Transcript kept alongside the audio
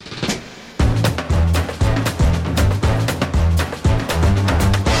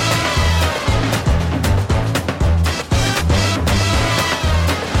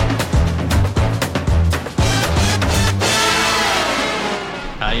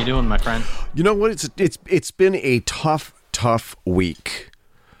you doing, my friend? You know what? It's been a tough week.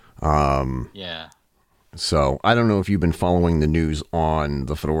 Yeah. So I don't know if you've been following the news on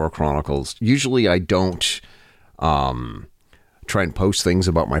the Fedora Chronicles. Usually I don't try and post things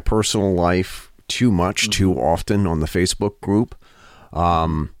about my personal life too much, too often on the Facebook group.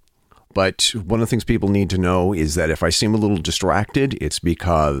 But one of the things people need to know is that if I seem a little distracted, it's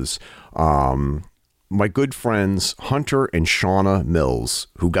because my good friends Hunter and Shauna Mills,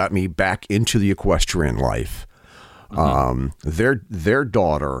 who got me back into the equestrian life, their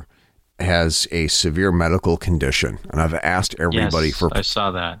daughter has a severe medical condition, and I've asked everybody I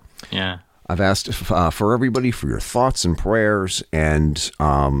saw that. Yeah. I've asked for everybody for your thoughts and prayers, and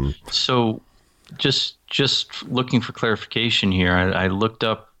so just looking for clarification here. I looked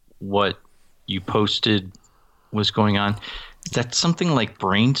up what you posted was going on. Is that something like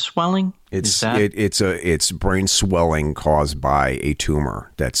brain swelling? It's brain swelling caused by a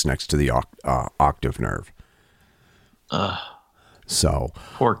tumor that's next to the octave nerve. So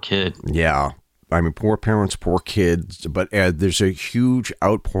poor kid. Yeah. I mean, poor parents, poor kids, but there's a huge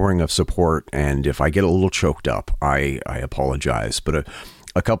outpouring of support. And if I get a little choked up, I apologize. But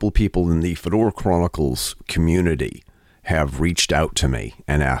a couple of people in the Fedora Chronicles community have reached out to me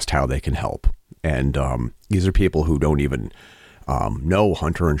and asked how they can help. And these are people who don't even know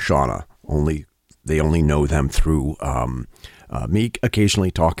Hunter and Shauna. They only know them through me occasionally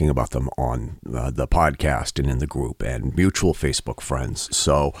talking about them on the podcast and in the group and mutual Facebook friends.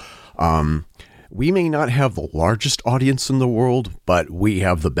 So we may not have the largest audience in the world, but we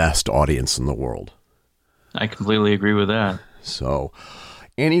have the best audience in the world. I completely agree with that. So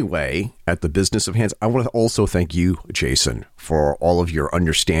anyway, at the business of hands, I want to also thank you, Jason, for all of your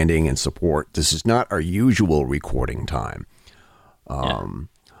understanding and support. This is not our usual recording time. I'm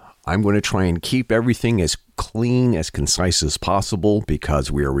going to try and keep everything as clean, as concise as possible, because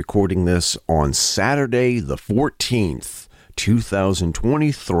we are recording this on Saturday, the 14th,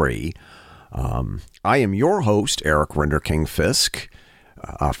 2023. I am your host, Eric Renderking Fisk,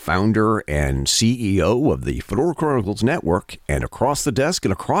 founder and CEO of the Fedora Chronicles Network, and across the desk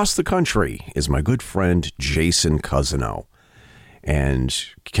and across the country is my good friend, Jason Cousineau. And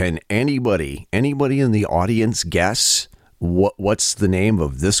can anybody in the audience guess what's the name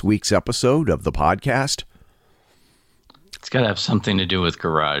of this week's episode of the podcast? It's got to have something to do with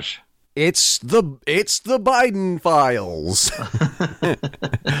garage. It's the Biden Files.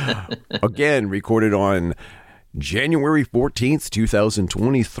 Again, recorded on January 14th,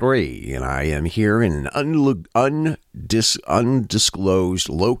 2023, and I am here in an undisclosed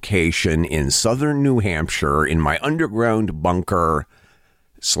location in southern New Hampshire in my underground bunker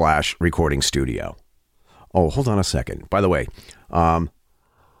 / recording studio. Oh, hold on a second. By the way, oh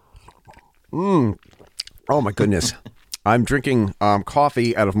my goodness. I'm drinking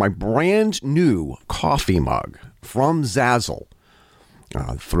coffee out of my brand new coffee mug from Zazzle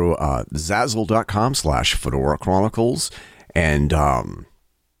through Zazzle.com / Fedora Chronicles. And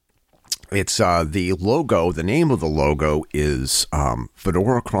it's the logo. The name of the logo is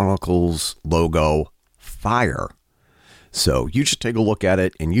Fedora Chronicles logo Fire. So you just take a look at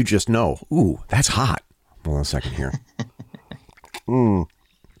it and you just know, ooh, that's hot. Hold on a second here.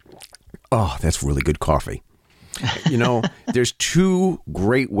 Oh, that's really good coffee. You know, there's two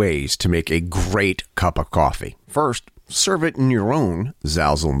great ways to make a great cup of coffee. First, serve it in your own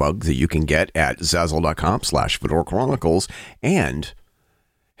Zazzle mug that you can get at Zazzle.com / Fedora Chronicles, and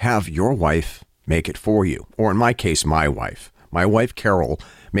have your wife make it for you. Or in my case, my wife. My wife, Carol,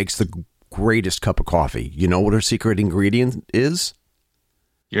 makes the greatest cup of coffee. You know what her secret ingredient is?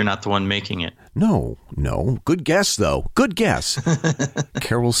 You're not the one making it. No. Good guess, though. Good guess.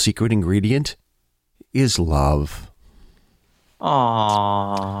 Carol's secret ingredient is love.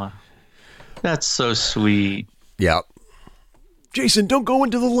 Aww. That's so sweet. Yeah. Jason, don't go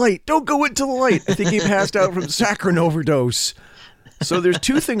into the light. Don't go into the light. I think he passed out from saccharin overdose. So there's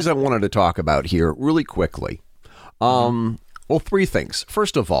two things I wanted to talk about here really quickly. Well, three things.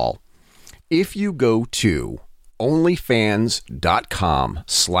 First of all, if you go to onlyfans.com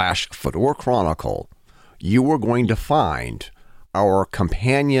 / Fedora Chronicle, you are going to find our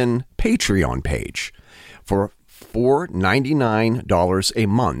companion Patreon page. For $4.99 a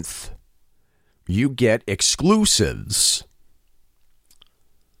month, you get exclusives.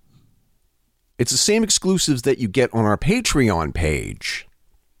 It's the same exclusives that you get on our Patreon page,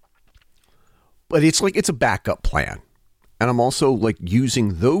 but it's a backup plan. And I'm also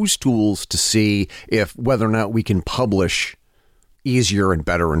using those tools to see whether or not we can publish easier and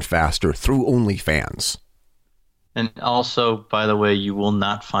better and faster through OnlyFans. And also, by the way, you will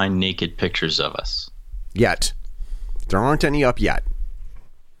not find naked pictures of us. Yet. There aren't any up yet.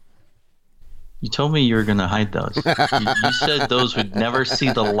 You told me you were going to hide those. You said those would never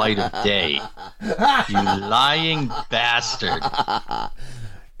see the light of day. You lying bastard.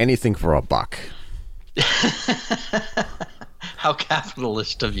 Anything for a buck. How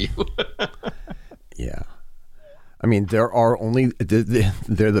capitalist of you. Yeah. I mean, there are only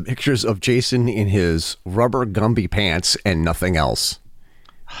they're the pictures of Jason in his rubber Gumby pants and nothing else.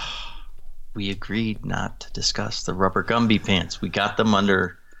 We agreed not to discuss the rubber Gumby pants. We got them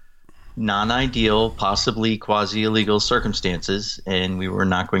under non-ideal, possibly quasi-illegal circumstances, and we were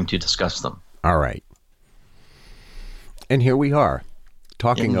not going to discuss them. All right. And here we are,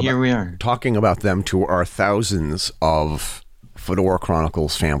 talking about them to our thousands of Fedora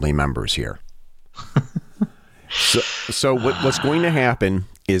Chronicles family members here. So what's going to happen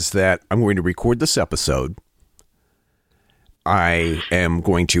is that I'm going to record this episode. I am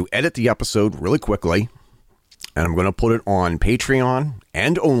going to edit the episode really quickly, and I'm going to put it on Patreon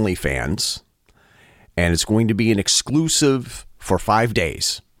and OnlyFans, and it's going to be an exclusive for 5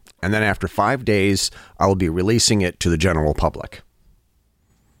 days. And then after 5 days, I'll be releasing it to the general public.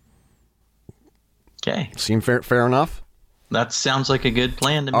 Okay. Seem fair enough? That sounds like a good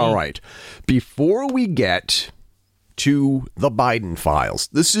plan to me. All right. Before we get to the Biden files,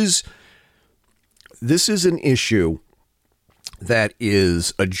 this is an issue that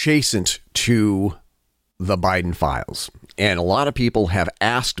is adjacent to the Biden files. And a lot of people have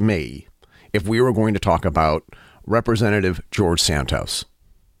asked me if we were going to talk about Representative George Santos.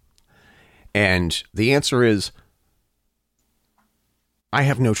 And the answer is, I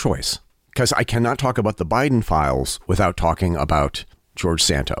have no choice, because I cannot talk about the Biden files without talking about George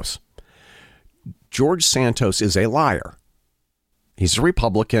Santos. George Santos is a liar. He's a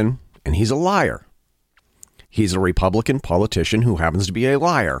Republican, and he's a liar. He's a Republican politician who happens to be a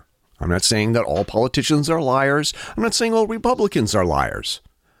liar. I'm not saying that all politicians are liars. I'm not saying all Republicans are liars.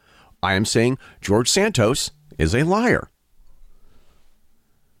 I am saying George Santos is a liar.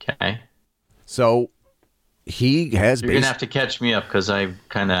 Okay. So he has... You're going to have to catch me up, because I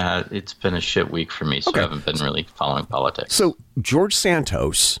kind of... It's been a shit week for me, so I haven't been really following politics. So George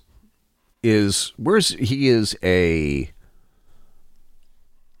Santos is... He is a...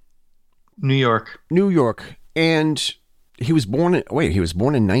 New York. And he was born in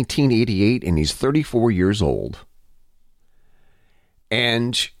 1988, and he's 34 years old.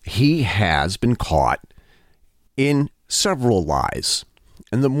 And he has been caught in several lies.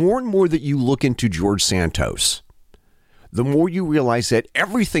 And the more and more that you look into George Santos, the more you realize that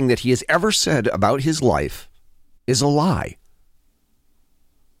everything that he has ever said about his life is a lie.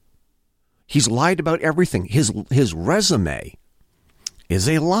 He's lied about everything. His resume is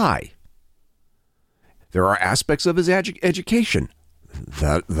a lie. There are aspects of his education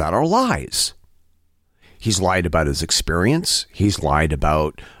that are lies. He's lied about his experience. He's lied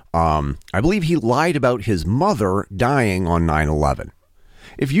about, I believe he lied about his mother dying on 9/11.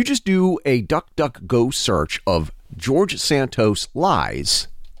 If you just do a DuckDuckGo search of George Santos lies.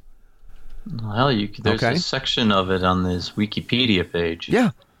 Well, there's a section of it on this Wikipedia page.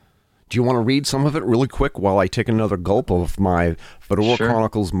 Yeah. Do you want to read some of it really quick while I take another gulp of my Fedora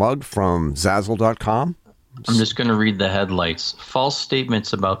Chronicles mug from Zazzle.com? I'm just going to read the headlights. False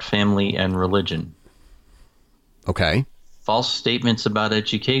statements about family and religion. Okay. False statements about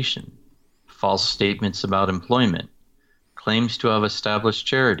education. False statements about employment. Claims to have established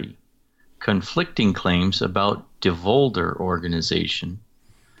charity. Conflicting claims about Devolder organization.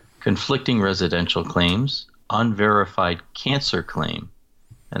 Conflicting residential claims. Unverified cancer claim.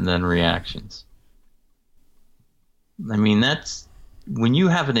 And then reactions. I mean, that's... When you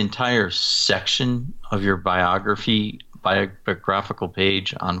have an entire section of your biographical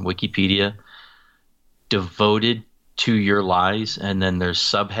page on Wikipedia devoted to your lies, and then there's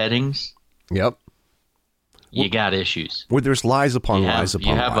subheadings. Yep. You got issues. Where there's lies upon lies upon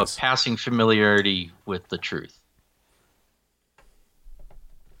lies. You have a passing familiarity with the truth.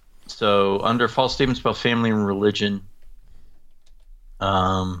 So under false statements about family and religion,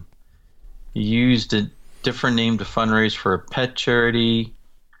 you used a different name to fundraise for a pet charity.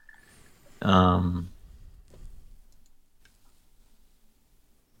 And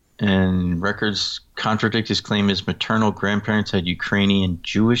records contradict his claim his maternal grandparents had Ukrainian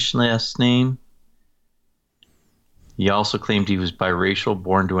Jewish last name. He also claimed he was biracial,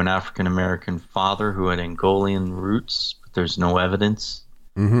 born to an African-American father who had Angolan roots, but there's no evidence.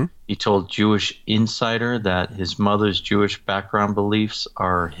 Mm-hmm. He told Jewish Insider that his mother's Jewish background beliefs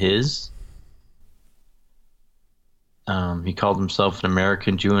are his. He called himself an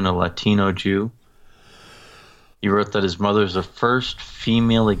American Jew and a Latino Jew. He wrote that his mother is the first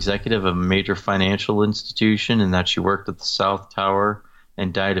female executive of a major financial institution and that she worked at the South Tower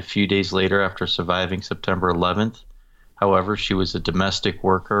and died a few days later after surviving September 11th. However, she was a domestic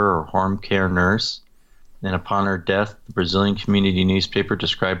worker or home care nurse, and upon her death, the Brazilian community newspaper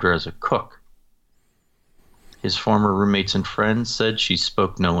described her as a cook. His former roommates and friends said she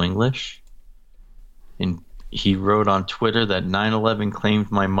spoke no English. And he wrote on Twitter that 9/11 claimed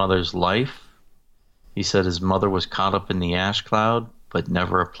my mother's life. He said his mother was caught up in the ash cloud, but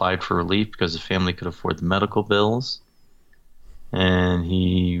never applied for relief because the family could afford the medical bills. And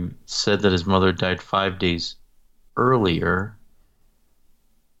he said that his mother died 5 days earlier.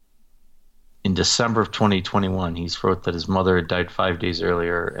 In December of 2021, he wrote that his mother had died 5 days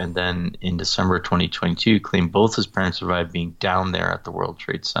earlier, and then in December 2022, claimed both his parents survived being down there at the World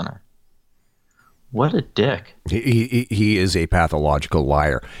Trade Center. What a dick. He is a pathological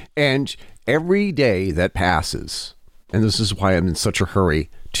liar. And every day that passes, and this is why I'm in such a hurry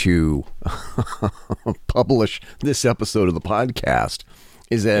to publish this episode of the podcast,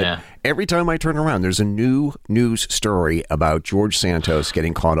 is that every time I turn around, there's a new news story about George Santos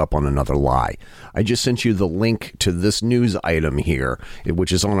getting caught up on another lie. I just sent you the link to this news item here,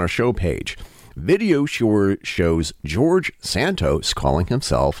 which is on our show page. Video shows George Santos calling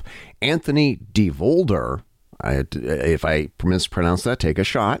himself Anthony DeVolder, if I mispronounce that, take a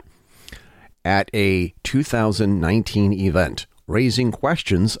shot, at a 2019 event, raising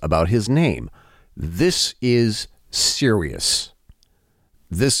questions about his name. This is serious.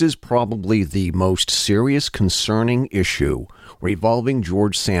 This is probably the most serious, concerning issue revolving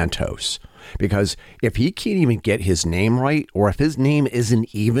George Santos. Because if he can't even get his name right, or if his name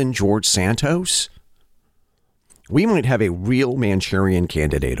isn't even George Santos, we might have a real Manchurian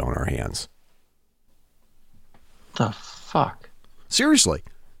candidate on our hands. The fuck? Seriously.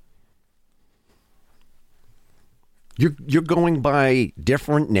 You're going by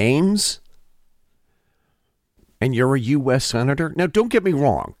different names? And you're a U.S. Senator? Now, don't get me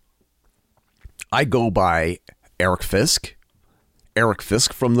wrong. I go by Eric Fisk. Eric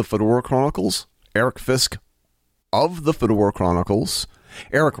Fisk from the Fedora Chronicles. Eric Fisk of the Fedora Chronicles.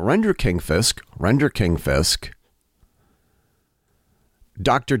 Eric Renderking Fisk. Renderking Fisk.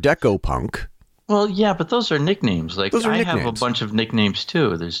 Dr. Deco Punk. Well, yeah, but those are nicknames. Like, those are nicknames. Have a bunch of nicknames,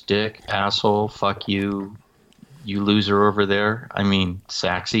 too. There's Dick, Asshole, Fuck You, You Loser over there. I mean,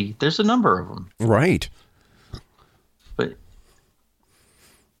 Saxy. There's a number of them. Right. But,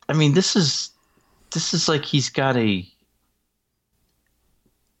 I mean, this is like he's got a...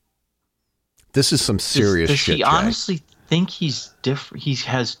 This is some serious shit. Does he Jay. honestly think he's different? He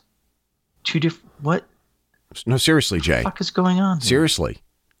has two different... What? No, seriously, Jay. What the fuck is going on here? Seriously.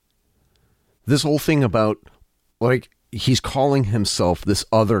 This whole thing about, like, he's calling himself this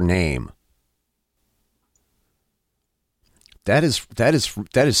other name. That is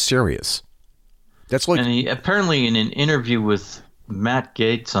serious. That's like... And he apparently, in an interview with Matt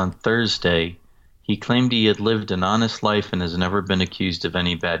Gaetz on Thursday, he claimed he had lived an honest life and has never been accused of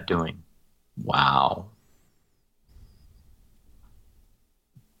any bad doing. Wow.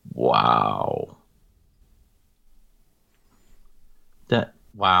 Wow.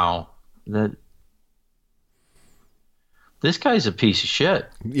 Wow. This guy's a piece of shit.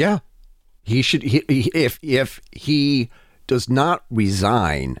 Yeah. He should, if he does not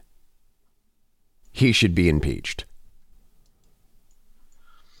resign, he should be impeached.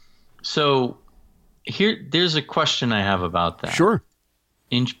 So there's a question I have about that. Sure.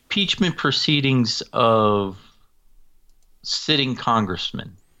 Impeachment proceedings of sitting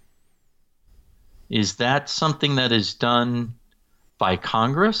congressmen. Is that something that is done by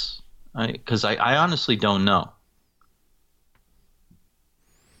Congress? Because I honestly don't know.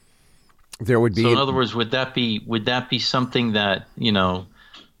 There would be. So in other words, would that be something that,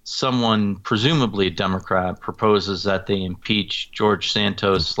 someone, presumably a Democrat, proposes that they impeach George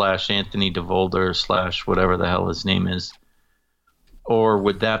Santos / Anthony DeVolder / whatever the hell his name is? Or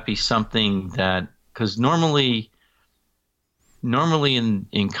would that be something that, because normally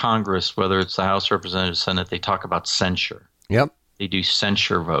in Congress, whether it's the House, Representatives, Senate, they talk about censure. Yep. They do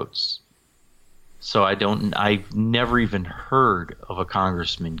censure votes. So I've never even heard of a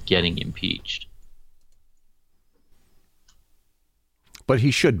congressman getting impeached. But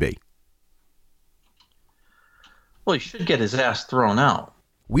he should be. Well, he should get his ass thrown out.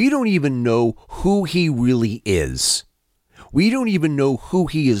 We don't even know who he really is. We don't even know who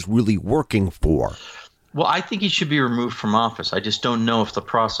he is really working for. Well, I think he should be removed from office. I just don't know if the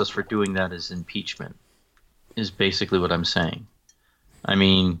process for doing that is impeachment, is basically what I'm saying. I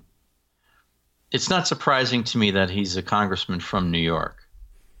mean, it's not surprising to me that he's a congressman from New York.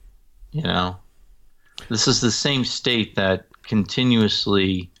 This is the same state that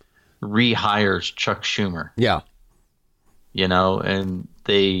continuously rehires Chuck Schumer. Yeah. and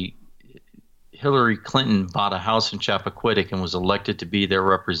Hillary Clinton bought a house in Chappaquiddick and was elected to be their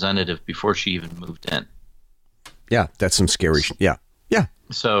representative before she even moved in. Yeah, that's some scary shit. Yeah. Yeah.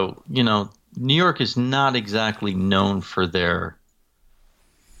 So, New York is not exactly known for their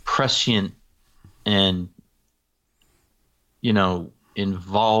prescient and,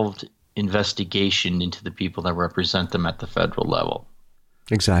 involved investigation into the people that represent them at the federal level.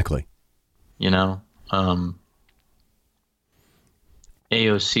 Exactly.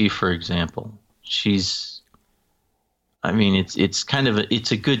 AOC, for example, it's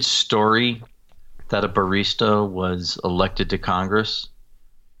a good story that a barista was elected to Congress,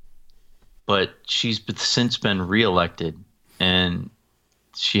 but she's since been reelected and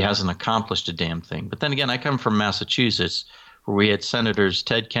she hasn't accomplished a damn thing. But then again, I come from Massachusetts, where we had Senators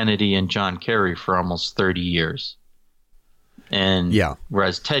Ted Kennedy and John Kerry for almost 30 years. And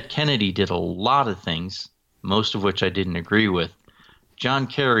whereas Ted Kennedy did a lot of things, most of which I didn't agree with, John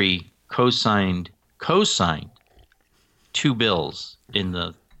Kerry co-signed 2 bills in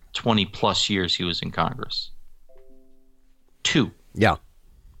the 20 plus years he was in Congress. 2. Yeah.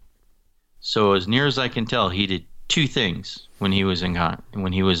 So as near as I can tell, he did 2 things when he was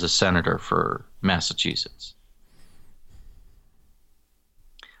when he was a senator for Massachusetts.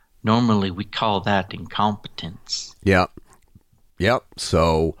 Normally we call that incompetence. Yeah. Yep.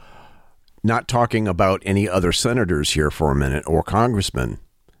 So not talking about any other senators here for a minute or congressmen.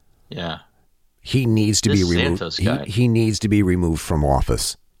 Yeah. He needs to be removed. He needs to be removed from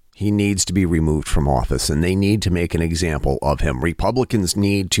office. He needs to be removed from office, and they need to make an example of him. Republicans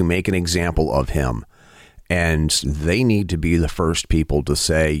need to make an example of him, and they need to be the first people to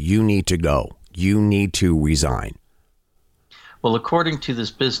say, you need to go. You need to resign. Well, according to this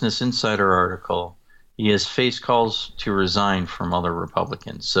Business Insider article, he has faced calls to resign from other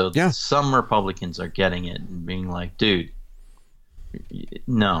Republicans. So some Republicans are getting it and being like, dude,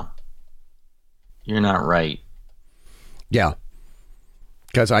 no, you're not right. Yeah.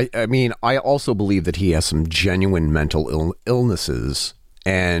 Because I also believe that he has some genuine mental illnesses.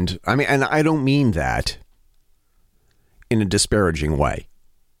 And I don't mean that in a disparaging way.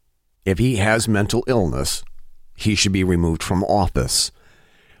 If he has mental illness, he should be removed from office.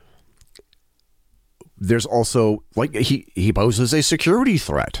 There's also, he poses a security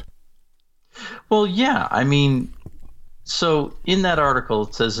threat. Well, yeah. So in that article,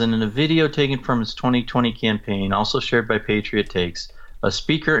 it says, in a video taken from his 2020 campaign, also shared by Patriot Takes, a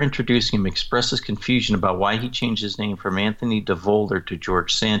speaker introducing him expresses confusion about why he changed his name from Anthony DeVolder to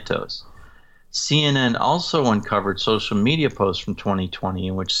George Santos. CNN also uncovered social media posts from 2020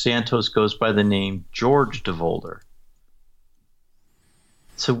 in which Santos goes by the name George DeVolder.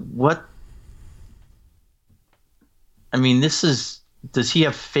 So what? Does he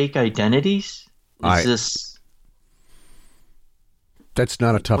have fake identities? That's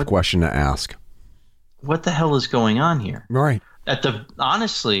not a tough question to ask. What the hell is going on here? Right.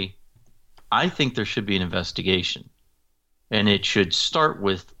 Honestly, I think there should be an investigation, and it should start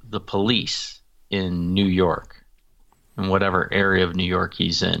with the police in New York, in whatever area of New York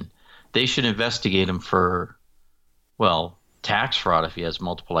he's in. They should investigate him for, tax fraud if he has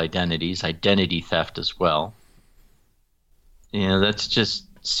multiple identities, identity theft as well. That just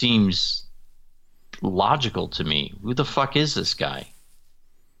seems logical to me. Who the fuck is this guy?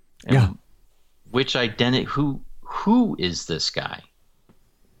 And which identity? Who is this guy?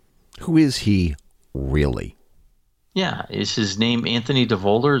 Who is he really? Yeah. Is his name Anthony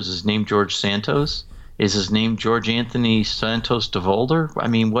DeVolder? Is his name George Santos? Is his name George Anthony Santos DeVolder?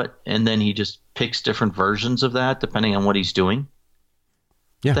 What? And then he just picks different versions of that depending on what he's doing?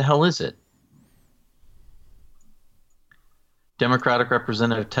 Yeah. What the hell is it? Democratic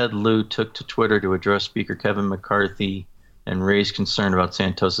Representative Ted Lieu took to Twitter to address Speaker Kevin McCarthy and raise concern about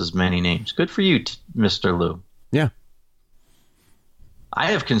Santos's many names. Good for you, Mr. Lieu. Yeah.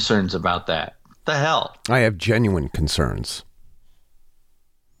 I have concerns about that. What the hell? I have genuine concerns.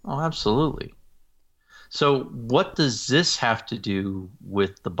 Oh, absolutely. So what does this have to do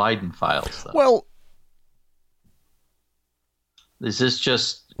with the Biden files, though? Well, is this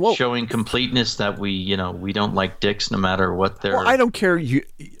just showing completeness that we don't like dicks no matter what they're... Well, I don't care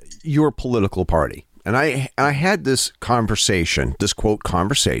your political party. And I had this conversation, this quote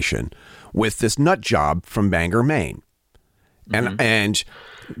conversation, with this nut job from Bangor, Maine. And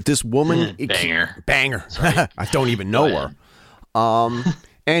this woman... Banger. I don't even know her.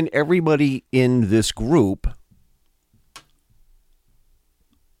 And everybody in this group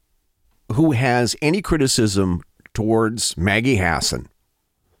who has any criticism towards Maggie Hassan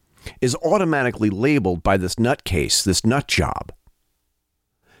is automatically labeled by this nutcase, this nut job,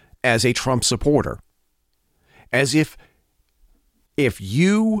 as a Trump supporter. As if If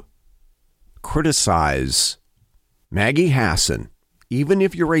you criticize Maggie Hassan, even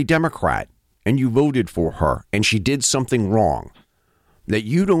if you're a Democrat and you voted for her and she did something wrong that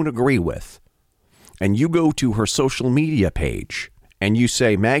you don't agree with, and you go to her social media page and you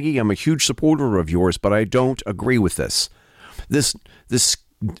say, Maggie, I'm a huge supporter of yours, but I don't agree with this. This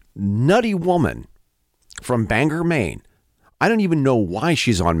nutty woman from Bangor, Maine, I don't even know why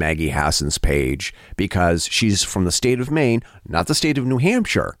she's on Maggie Hassan's page, because she's from the state of Maine, not the state of New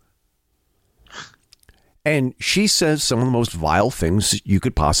Hampshire. And she says some of the most vile things you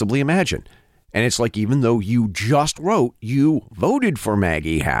could possibly imagine. And it's like, even though you just wrote you voted for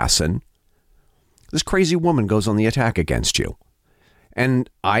Maggie Hassan, this crazy woman goes on the attack against you. And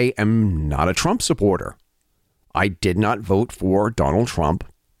I am not a Trump supporter. I did not vote for Donald Trump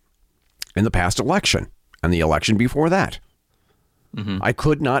in the past election and the election before that. Mm-hmm. I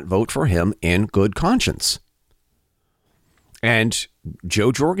could not vote for him in good conscience. And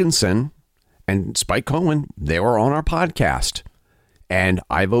Joe Jorgensen and Spike Cohen, they were on our podcast. And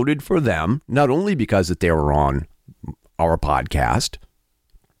I voted for them, not only because that they were on our podcast,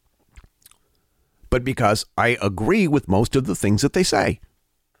 but because I agree with most of the things that they say.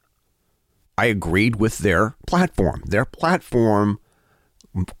 I agreed with their platform. Their platform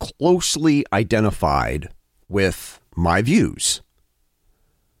closely identified with my views.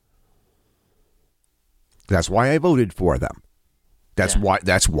 That's why I voted for them. That's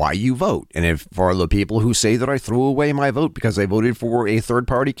why you vote. And if for the people who say that I threw away my vote because I voted for a third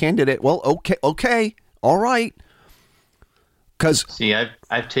party candidate, well, okay, all right. Because see,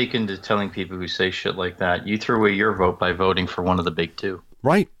 I've taken to telling people who say shit like that, you threw away your vote by voting for one of the big two.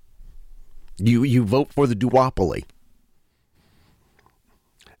 Right. You vote for the duopoly.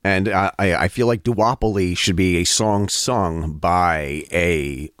 And I feel like duopoly should be a song sung by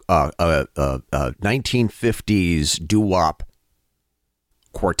a 1950s doo-wop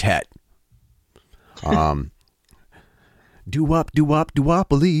quartet. Doo-wop, doo-wop,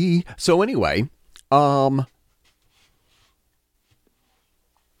 duopoly. So anyway, one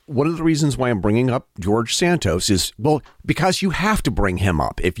of the reasons why I'm bringing up George Santos is, well, because you have to bring him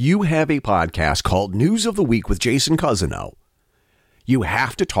up. If you have a podcast called News of the Week with Jason Cousineau, you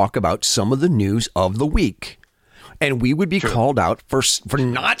have to talk about some of the news of the week. And we would be called out for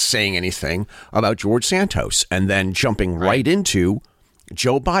not saying anything about George Santos and then jumping right into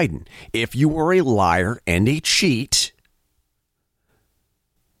Joe Biden. If you were a liar and a cheat,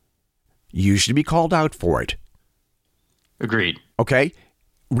 you should be called out for it. Agreed. Okay?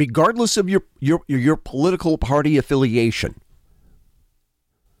 Regardless of your political party affiliation.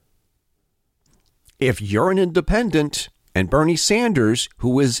 If you're an independent, and Bernie Sanders,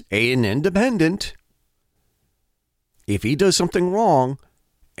 who is an independent, if he does something wrong,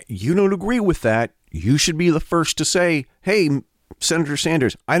 you don't agree with that, you should be the first to say, hey, Senator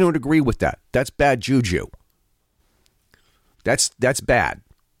Sanders, I don't agree with that. That's bad juju. That's bad.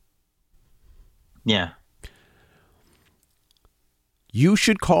 Yeah. You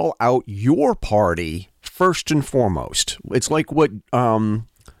should call out your party first and foremost. It's like what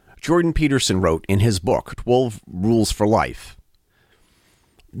Jordan Peterson wrote in his book, 12 Rules for Life.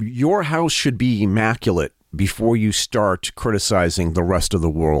 Your house should be immaculate before you start criticizing the rest of the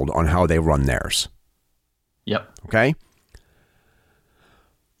world on how they run theirs. Yep. Okay?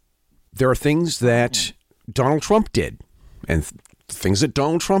 There are things that Donald Trump did and things that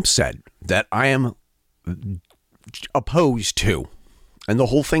Donald Trump said that I am opposed to. And the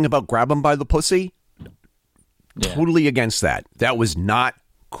whole thing about grab him by the pussy, totally against that. That was not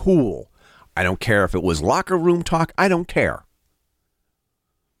cool. I don't care if it was locker room talk. I don't care.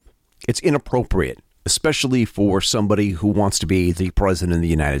 It's inappropriate, especially for somebody who wants to be the president of the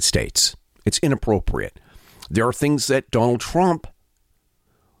United States. It's inappropriate. There are things that Donald Trump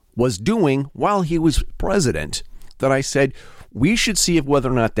was doing while he was president that I said we should see if whether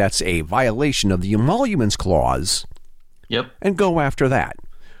or not that's a violation of the emoluments clause. Yep. And go after that.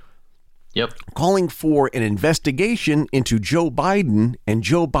 Yep. Calling for an investigation into Joe Biden and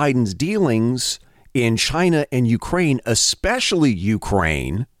Joe Biden's dealings in China and Ukraine, especially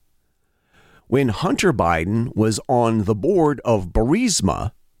Ukraine, when Hunter Biden was on the board of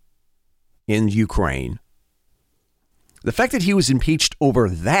Burisma in Ukraine. The fact that he was impeached over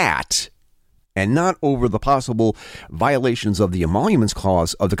that and not over the possible violations of the emoluments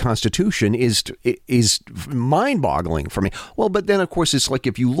clause of the Constitution is mind-boggling for me. Well, but then, of course, it's like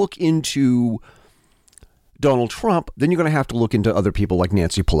if you look into Donald Trump, then you're going to have to look into other people like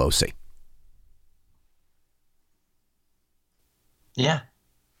Nancy Pelosi. Yeah.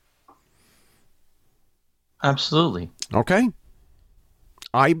 Absolutely. Okay.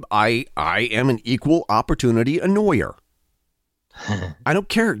 I am an equal opportunity annoyer. I don't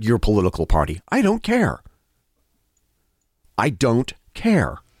care your political party. I don't care. I don't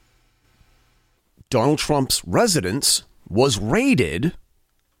care. Donald Trump's residence was raided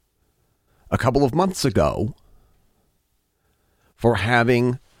a couple of months ago for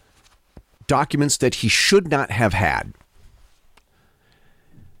having documents that he should not have had.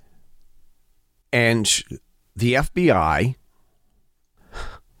 And the FBI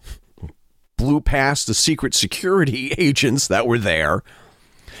blew past the secret security agents that were there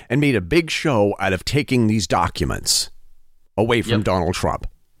and made a big show out of taking these documents away from Donald Trump.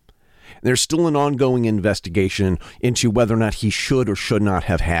 There's still an ongoing investigation into whether or not he should or should not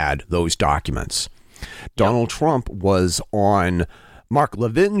have had those documents. Donald Trump was on Mark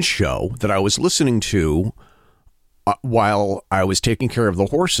Levin's show that I was listening to while I was taking care of the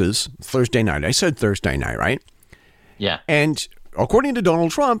horses Thursday night. I said Thursday night, right? Yeah. And according to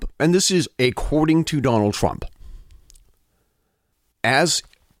Donald Trump, and this is according to Donald Trump, as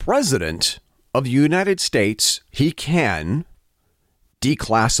president of the United States, he can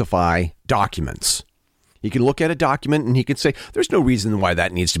declassify documents. He can look at a document and he can say, there's no reason why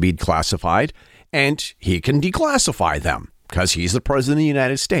that needs to be classified. And he can declassify them because he's the president of the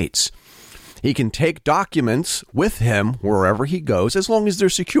United States. He can take documents with him wherever he goes as long as they're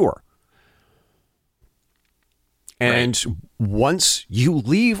secure. And once you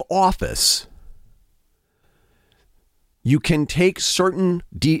leave office, you can take certain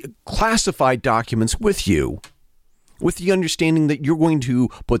classified documents with you, with the understanding that you're going to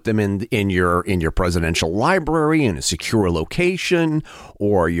put them in your presidential library in a secure location,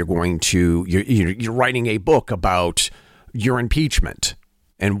 or you're writing a book about your impeachment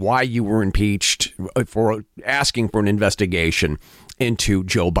and why you were impeached for asking for an investigation into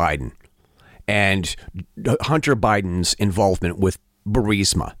Joe Biden and Hunter Biden's involvement with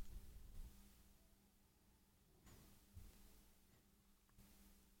Burisma.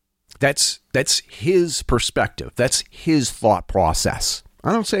 That's his perspective. That's his thought process.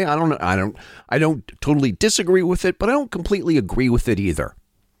 I don't totally disagree with it, but I don't completely agree with it either.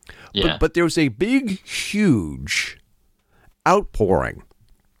 Yeah. But there's a big, huge outpouring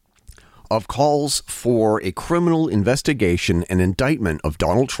of calls for a criminal investigation and indictment of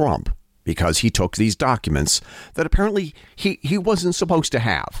Donald Trump because he took these documents that apparently he wasn't supposed to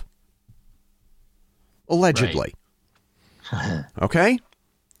have. Allegedly. Right. Okay?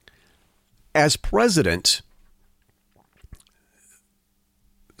 As president,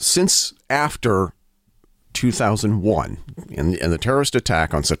 since after 2001, in the terrorist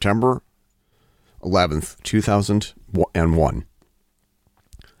attack on September 11th, 2001,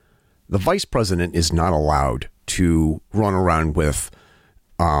 the vice president is not allowed to run around with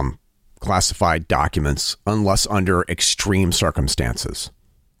classified documents unless under extreme circumstances.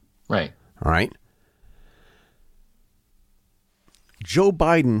 Right. All right. Joe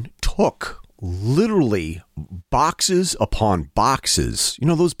Biden took literally boxes upon boxes,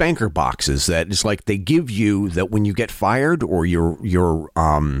 those banker boxes that it's like they give you that when you get fired or you're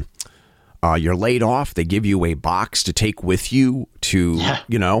laid off, they give you a box to take with you to,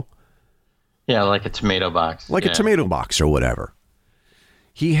 Yeah, like a tomato box. Like a tomato box or whatever.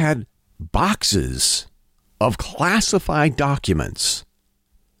 He had boxes of classified documents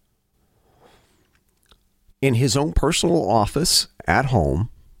in his own personal office at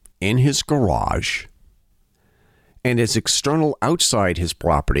home, in his garage, and it's external outside his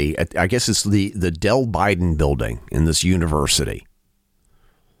property. I guess it's the Dell Biden building in this university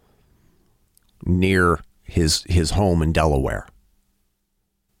near his home in Delaware.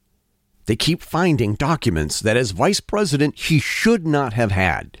 They keep finding documents that as vice president, he should not have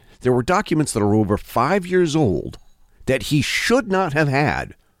had. There were documents that are over 5 years old that he should not have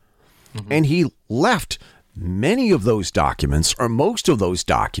had. Mm-hmm. And he left many of those documents, or most of those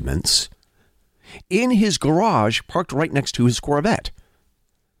documents, in his garage parked right next to his Corvette.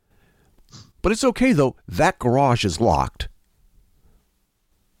 But it's okay, though. That garage is locked.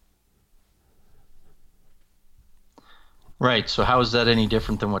 Right. So how is that any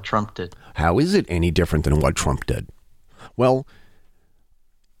different than what Trump did? How is it any different than what Trump did? Well,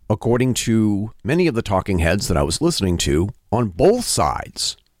 according to many of the talking heads that I was listening to on both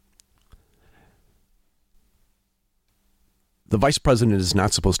sides, the vice president is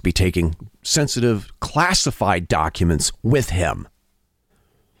not supposed to be taking sensitive, classified documents with him.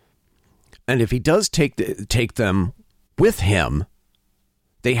 And if he does take them with him,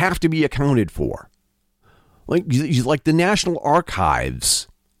 they have to be accounted for. Like the National Archives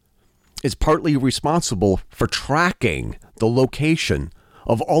is partly responsible for tracking the location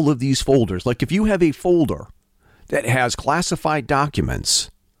of all of these folders. Like if you have a folder that has classified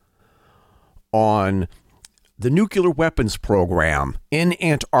documents on the nuclear weapons program in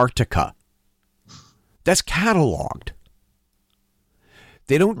Antarctica. That's cataloged.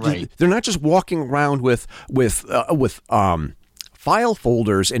 They don't. Right. They're not just walking around with file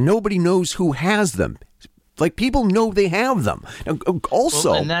folders and nobody knows who has them. Like, people know they have them.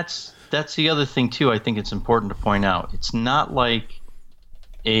 Also, and that's the other thing too. I think it's important to point out. It's not like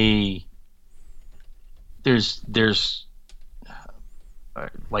there's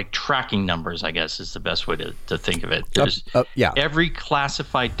like tracking numbers, I guess is the best way to think of it. There's every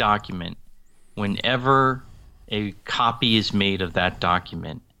classified document. Whenever a copy is made of that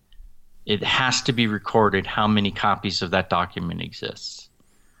document, it has to be recorded how many copies of that document exists.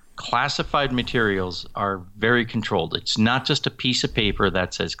 Classified materials are very controlled. It's not just a piece of paper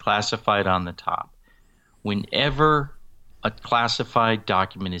that says classified on the top. Whenever a classified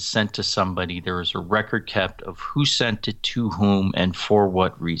document is sent to somebody, there is a record kept of who sent it to whom and for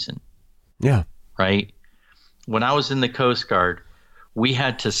what reason. Yeah. Right? When I was in the Coast Guard, we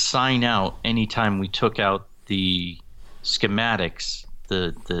had to sign out anytime we took out the schematics,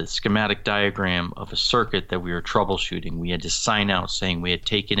 the schematic diagram of a circuit that we were troubleshooting. We had to sign out saying we had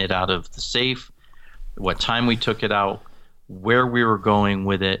taken it out of the safe, what time we took it out, where we were going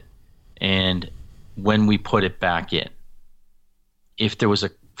with it, and when we put it back in. If there was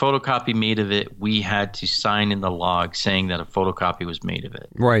a photocopy made of it, we had to sign in the log saying that a photocopy was made of it.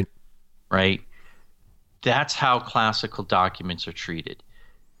 Right. Right? That's how classical documents are treated.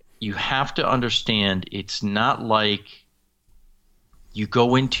 You have to understand it's not like you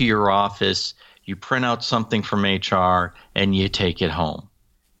go into your office, you print out something from HR, and you take it home.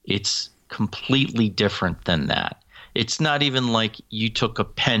 It's completely different than that. It's not even like you took a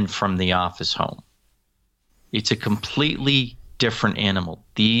pen from the office home. It's a completely different animal.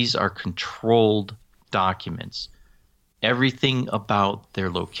 These are controlled documents. Everything about their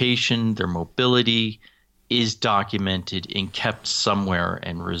location, their mobility, is documented and kept somewhere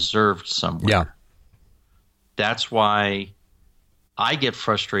and reserved somewhere. Yeah. That's why I get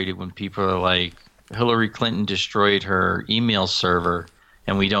frustrated when people are like, Hillary Clinton destroyed her email server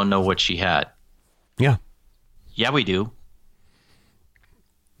and we don't know what she had. Yeah. Yeah, we do.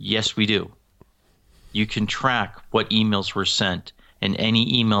 Yes, we do. You can track what emails were sent, and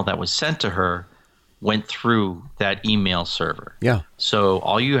any email that was sent to her went through that email server. Yeah. So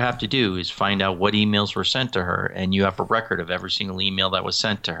all you have to do is find out what emails were sent to her, and you have a record of every single email that was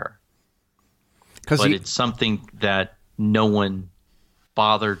sent to her. But it's something that no one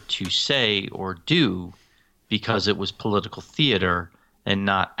bothered to say or do because it was political theater and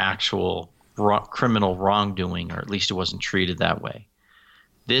not actual criminal wrongdoing, or at least it wasn't treated that way.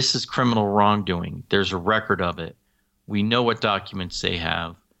 This is criminal wrongdoing. There's a record of it. We know what documents they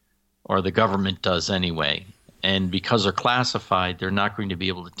have, or the government does anyway. And because they're classified, they're not going to be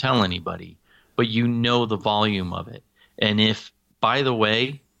able to tell anybody. But you know the volume of it. And if, by the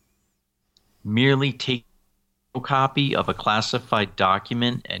way, merely taking a copy of a classified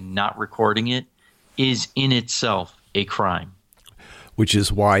document and not recording it is in itself a crime. Which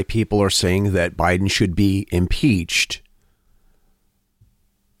is why people are saying that Biden should be impeached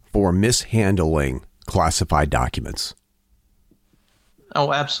for mishandling classified documents.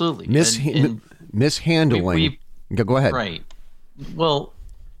 Oh, absolutely. Mishandling. Go ahead. Right. Well,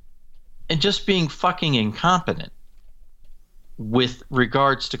 and just being fucking incompetent with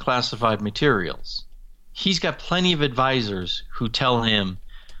regards to classified materials. He's got plenty of advisors who tell him,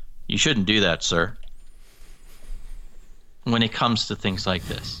 you shouldn't do that, sir, when it comes to things like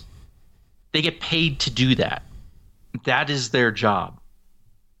this. They get paid to do that. That is their job.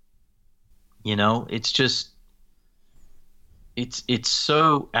 You know, it's just, it's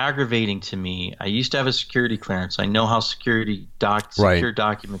so aggravating to me. I used to have a security clearance. I know how secure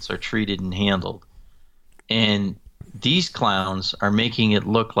documents are treated and handled. And these clowns are making it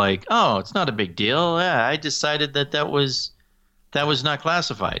look like, oh, it's not a big deal. Yeah, I decided that was not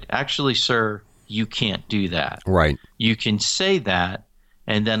classified. Actually, sir, you can't do that. Right. You can say that,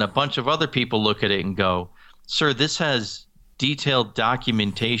 and then a bunch of other people look at it and go, sir, this has detailed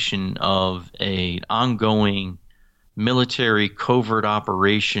documentation of an ongoing military covert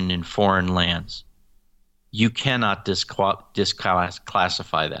operation in foreign lands. You cannot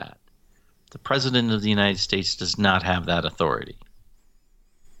disclassify that. The President of the United States does not have that authority.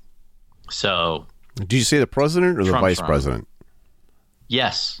 So, do you say the President or the Vice President?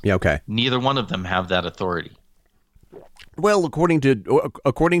 Yes. Yeah, okay. Neither one of them have that authority. Well, according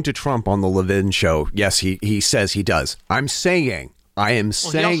to Trump on the Levin show, yes, he says he does. I am saying. He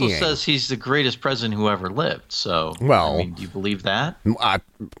also says he's the greatest president who ever lived. So, well, I mean, do you believe that?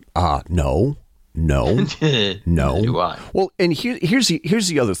 No. No. Do I? Well, and here's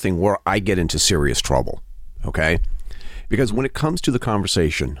the other thing where I get into serious trouble. okay? Because when it comes to the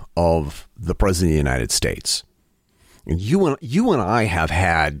conversation of the President of the United States, you and I have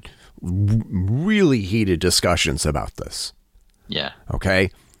had really heated discussions about this. Yeah.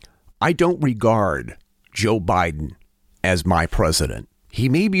 Okay? I don't regard Joe Biden as my president. He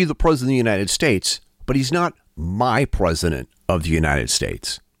may be the president of the United States, but he's not my president of the United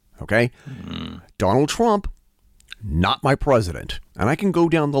States. Okay? Donald Trump, not my president. And I can go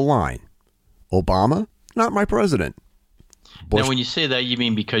down the line. Obama, not my president. Bush, now, when you say that, you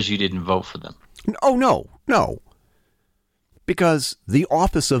mean because you didn't vote for them? Oh, no. Because the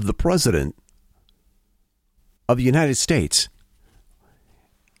office of the president of the United States,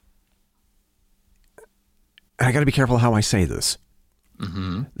 and I got to be careful how I say this.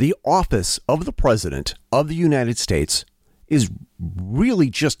 Mm-hmm. The office of the president of the United States is really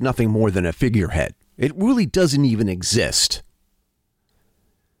just nothing more than a figurehead. It really doesn't even exist.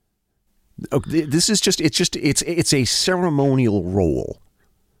 This is it's a ceremonial role.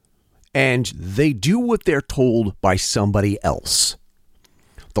 And they do what they're told by somebody else.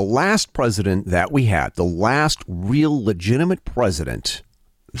 The last president that we had, the last real legitimate president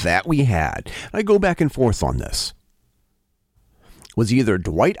that we had, and I go back and forth on this, was either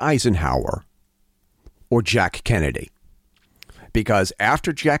Dwight Eisenhower or Jack Kennedy. Because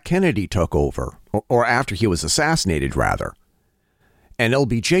after Jack Kennedy took over, or after he was assassinated, rather, and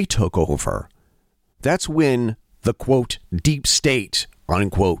LBJ took over, that's when the, quote, deep state,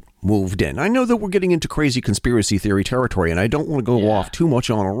 unquote, moved in. I know that we're getting into crazy conspiracy theory territory, and I don't want to go off too much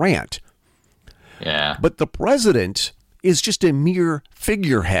on a rant. Yeah. But the president is just a mere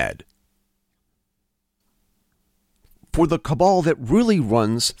figurehead for the cabal that really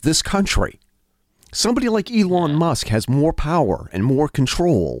runs this country. Somebody like Elon Musk has more power and more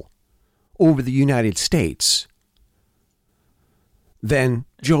control over the United States than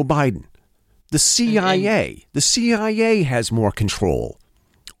Joe Biden. The CIA has more control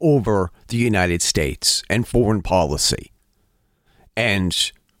over the United States and foreign policy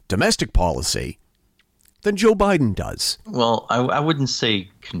and domestic policy than Joe Biden does. Well, I wouldn't say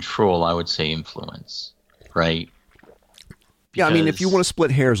control. I would say influence, right? Yeah, I mean, if you want to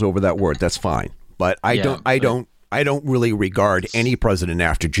split hairs over that word, that's fine. But I don't really regard any president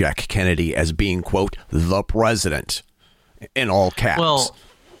after Jack Kennedy as being, quote, the president in all caps. Well,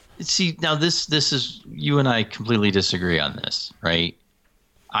 see, now this is, you and I completely disagree on this, right?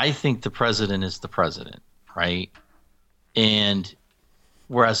 I think the president is the president, right? And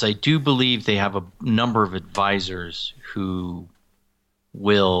whereas I do believe they have a number of advisors who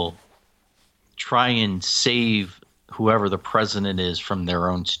will try and save whoever the president is from their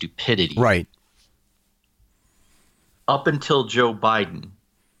own stupidity. Right. Up until Joe Biden,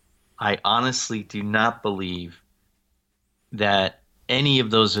 I honestly do not believe that any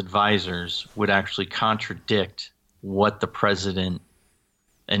of those advisors would actually contradict what the president,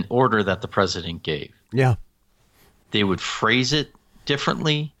 an order that the president gave. Yeah. They would phrase it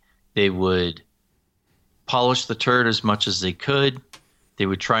differently. They would polish the turd as much as they could. They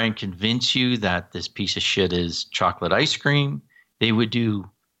would try and convince you that this piece of shit is chocolate ice cream. They would do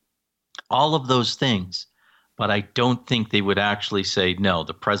all of those things, but I don't think they would actually say, no,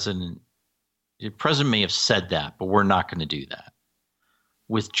 the president may have said that, but we're not going to do that.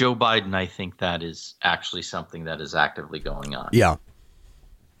 With Joe Biden, I think that is actually something that is actively going on. Yeah.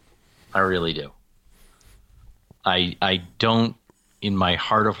 I really do. I don't, in my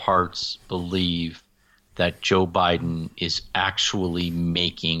heart of hearts, believe that Joe Biden is actually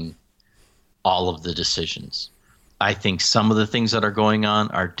making all of the decisions. I think some of the things that are going on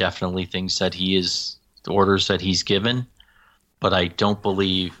are definitely things that he is, the orders that he's given, but I don't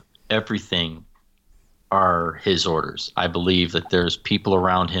believe everything are his orders. I believe that there's people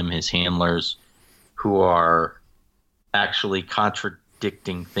around him, his handlers, who are actually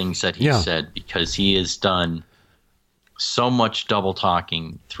contradicting things that he said, because he has done so much double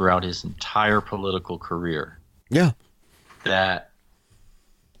talking throughout his entire political career. Yeah. That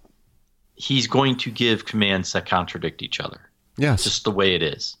he's going to give commands that contradict each other. Yes. Just the way it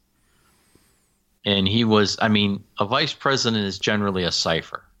is. And he was, I mean, a vice president is generally a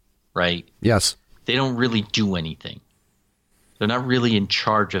cipher, right? Yes. They don't really do anything. They're not really in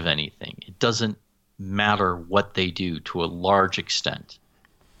charge of anything. It doesn't matter what they do to a large extent,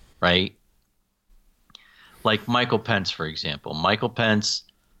 right? Like Michael Pence, for example. Michael Pence,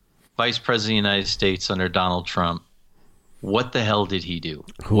 Vice President of the United States under Donald Trump. What the hell did he do?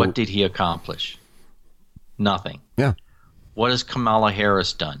 What did he accomplish? Nothing. Yeah. What has Kamala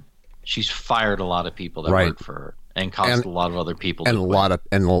Harris done? She's fired a lot of people that work for her and caused a lot of other people to quit.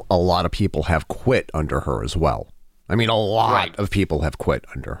 A lot of people have quit under her as well. I mean, a lot Right. of people have quit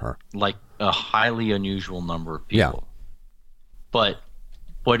under her. Like a highly unusual number of people. Yeah. But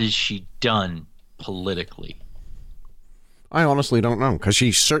what has she done politically? I honestly don't know, because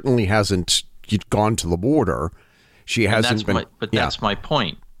she certainly hasn't gone to the border. She hasn't been. That's my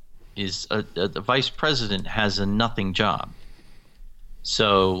point. Is the vice president has a nothing job.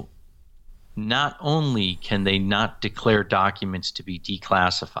 So not only can they not declare documents to be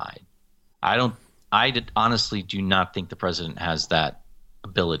declassified, I honestly do not think the president has that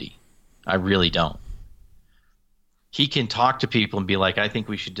ability. I really don't. He can talk to people and be like, I think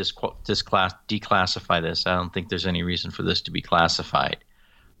we should declassify this. I don't think there's any reason for this to be classified.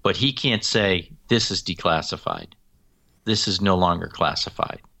 But he can't say, this is declassified. This is no longer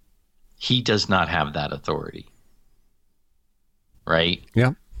classified. He does not have that authority. Right?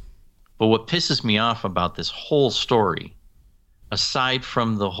 Yeah. But what pisses me off about this whole story, aside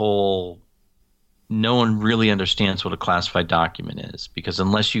from the whole, no one really understands what a classified document is, because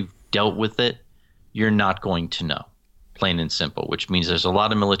unless you've dealt with it, you're not going to know. Plain and simple, which means there's a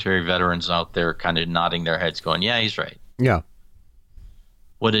lot of military veterans out there kind of nodding their heads going, yeah, he's right. Yeah.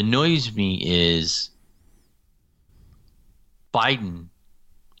 What annoys me is Biden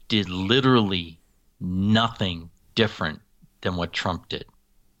did literally nothing different than what Trump did.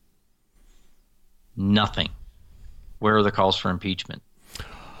 Nothing. Where are the calls for impeachment?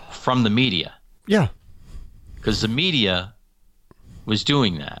 From the media. Yeah. Because the media was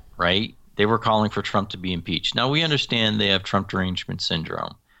doing that, right? They were calling for Trump to be impeached. Now, we understand they have Trump derangement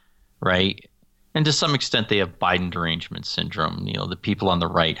syndrome, right? And to some extent, they have Biden derangement syndrome. You know, the people on the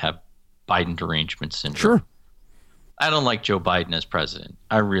right have Biden derangement syndrome. Sure. I don't like Joe Biden as president.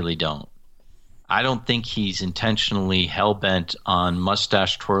 I really don't. I don't think he's intentionally hell-bent on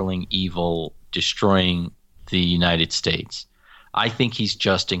mustache-twirling evil, destroying the United States. I think he's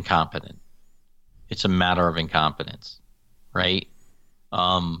just incompetent. It's a matter of incompetence, right?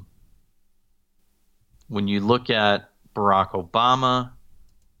 When you look at Barack Obama,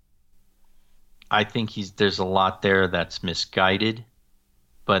 I think there's a lot there that's misguided,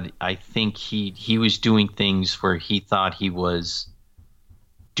 but I think he was doing things where he thought he was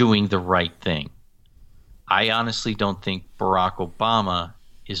doing the right thing. I honestly don't think Barack Obama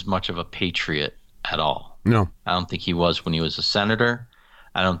is much of a patriot at all. No. I don't think he was when he was a senator.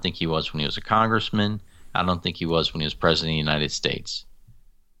 I don't think he was when he was a congressman. I don't think he was when he was president of the United States.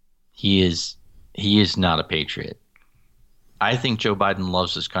 He is not a patriot. I think Joe Biden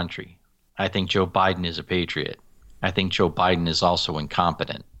loves his country. I think Joe Biden is a patriot. I think Joe Biden is also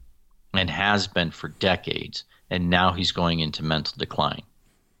incompetent and has been for decades, and now he's going into mental decline.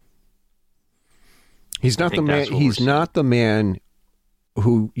 He's not the man. He's not the man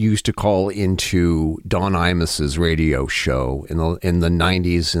who used to call into Don Imus's radio show in the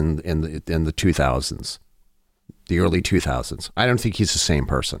 90s and in the 2000s, the early 2000s. I don't think he's the same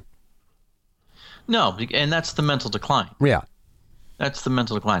person. No, and that's the mental decline. Yeah, that's the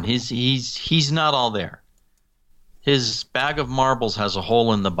mental decline. He's not all there. His bag of marbles has a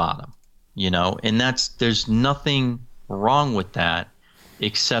hole in the bottom, and there's nothing wrong with that,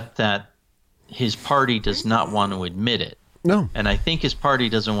 except that his party does not want to admit it. No. And I think his party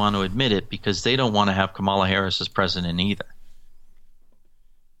doesn't want to admit it because they don't want to have Kamala Harris as president either.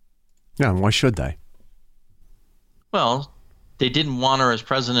 Yeah, and why should they? Well, they didn't want her as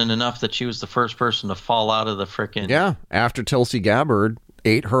president enough that she was the first person to fall out of the frickin'... Yeah, after Tulsi Gabbard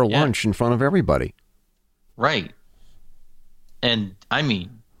ate her lunch in front of everybody. Right. And, I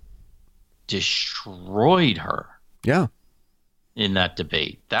mean, destroyed her. Yeah. In that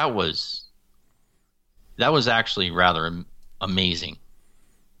debate. That was actually rather amazing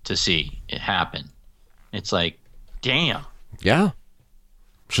to see it happen. It's like, damn. Yeah.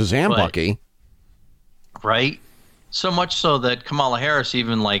 Shazam, Bucky. Right? So much so that Kamala Harris,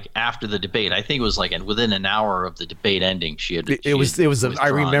 even after the debate, I think it was within an hour of the debate ending, she had. I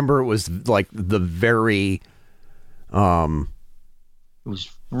remember it was the very. It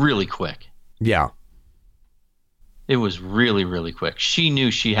was really quick. Yeah. It was really, really quick. She knew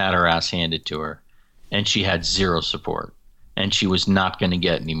she had her ass handed to her, and she had zero support, and she was not going to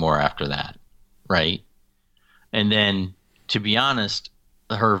get any more after that, right? And then, to be honest,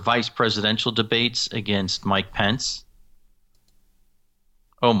 her vice presidential debates against Mike Pence,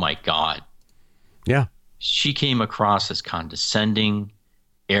 oh my God. Yeah. She came across as condescending,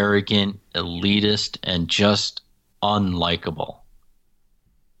 arrogant, elitist, and just unlikable.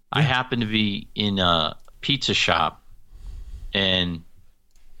 Yeah. I happened to be in a pizza shop, and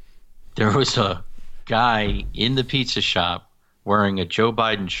there was a guy in the pizza shop wearing a Joe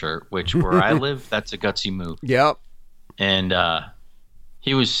Biden shirt, which where I live, that's a gutsy move. Yep. And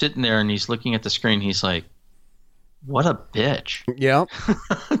he was sitting there and he's looking at the screen. He's like, what a bitch. Yeah.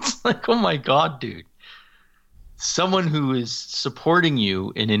 It's like, oh my God, dude. Someone who is supporting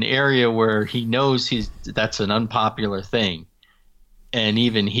you in an area where he knows that's an unpopular thing. And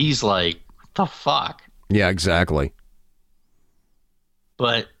even he's like, what the fuck? Yeah, exactly.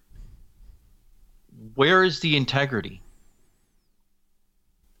 But where is the integrity?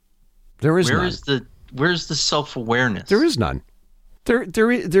 There is none. Where's the self-awareness? There is none.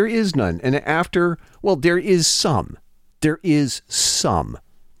 There is none. And there is some. There is some.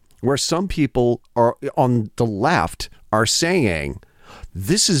 Where some people are on the left are saying,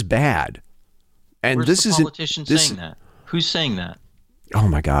 this is bad. And where's this the is politician saying that? Who's saying that? Oh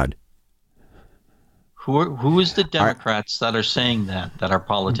my God. Who is the Democrats that are saying that are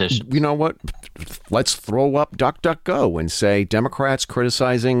politicians? You know what? Let's throw up DuckDuckGo and say Democrats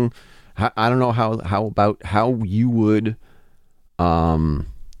criticizing. I don't know how you would. How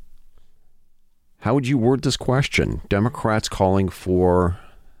would you word this question? Democrats calling for.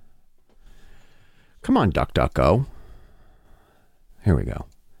 Come on, DuckDuckGo. Here we go.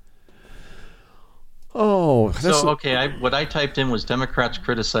 Oh, what I typed in was Democrats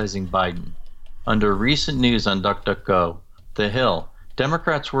criticizing Biden. Under recent news on DuckDuckGo, The Hill,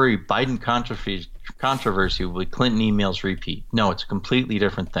 Democrats worry Biden controversy will Clinton emails repeat. No, it's a completely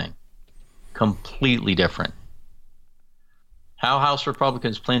different thing. Completely different. How House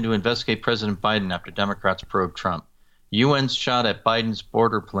Republicans plan to investigate President Biden after Democrats probe Trump. UN's shot at Biden's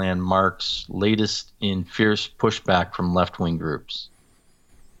border plan marks latest in fierce pushback from left-wing groups.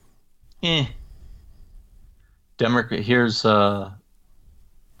 Here's the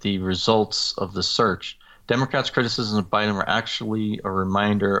results of the search. Democrats' criticisms of Biden were actually a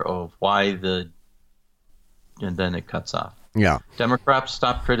reminder of why and then it cuts off. Yeah. Democrats,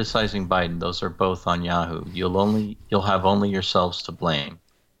 stop criticizing Biden. Those are both on Yahoo. You'll have only yourselves to blame.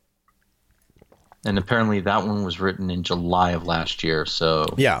 And apparently that one was written in July of last year. So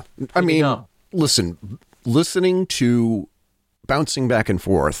yeah, I mean, listening to bouncing back and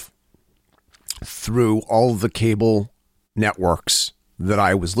forth through all the cable networks that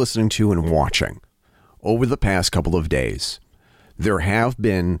I was listening to and watching over the past couple of days, there have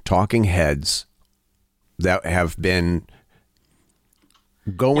been talking heads that have been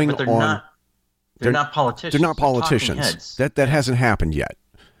going on. They're not politicians. They're not politicians. That hasn't happened yet.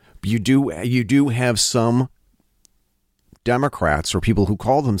 You do have some Democrats or people who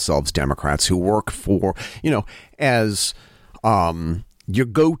call themselves Democrats who work for, as your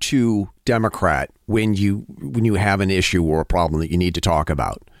go-to Democrat when you have an issue or a problem that you need to talk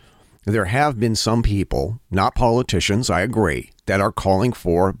about. There have been some people, not politicians, I agree, that are calling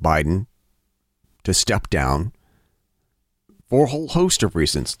for Biden to step down for a whole host of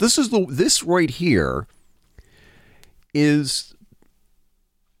reasons. This right here is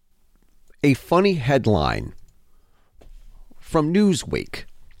a funny headline from Newsweek.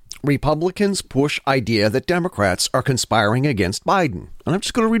 Republicans push idea that Democrats are conspiring against Biden. And I'm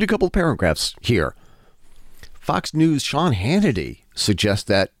just going to read a couple of paragraphs here. Fox News' Sean Hannity suggests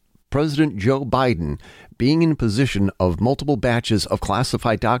that President Joe Biden being in possession of multiple batches of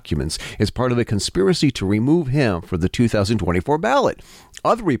classified documents is part of a conspiracy to remove him for the 2024 ballot.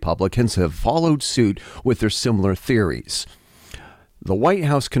 Other Republicans have followed suit with their similar theories. The White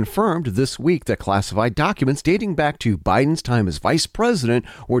House confirmed this week that classified documents dating back to Biden's time as vice president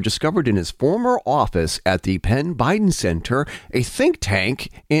were discovered in his former office at the Penn Biden Center, a think tank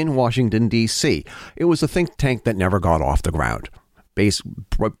in Washington, D.C. It was a think tank that never got off the ground.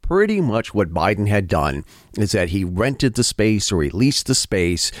 Pretty much what Biden had done is that he rented the space or he leased the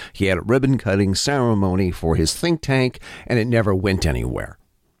space. He had a ribbon cutting ceremony for his think tank, and it never went anywhere.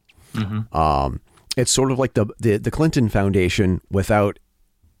 Mm-hmm. It's sort of like the Clinton Foundation without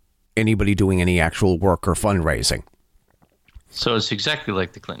anybody doing any actual work or fundraising. So it's exactly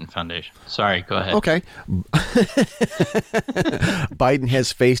like the Clinton Foundation. Sorry, go ahead. Okay. Biden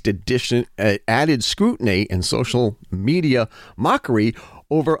has faced added scrutiny and social media mockery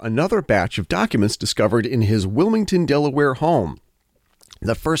over another batch of documents discovered in his Wilmington, Delaware home.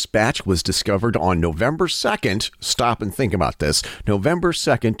 The first batch was discovered on November 2nd. Stop and think about this. November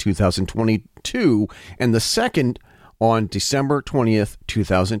 2nd, 2022, and the second on December 20th,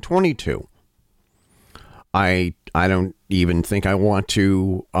 2022. I don't even think I want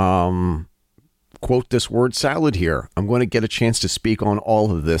to quote this word salad here. I'm going to get a chance to speak on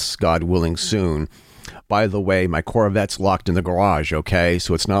all of this, God willing, soon. By the way, my Corvette's locked in the garage, okay?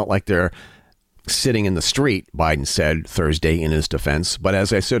 So it's not like they're sitting in the street, Biden said Thursday in his defense. But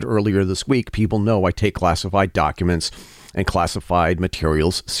as I said earlier this week, people know I take classified documents and classified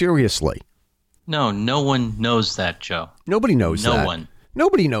materials seriously. No one knows that, Joe. Nobody knows that. No one.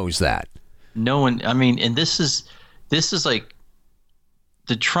 Nobody knows that. No one. I mean, and this is this is like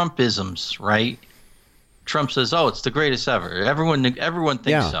the Trumpisms, right? Trump says, "Oh, it's the greatest ever." Everyone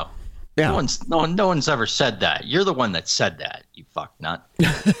thinks so. Yeah. No one's ever said that. You're the one that said that, you fuck nut.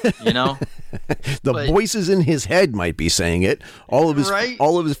 You know? The voices in his head might be saying it. All of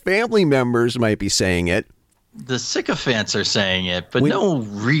his family members might be saying it. The sycophants are saying it, but no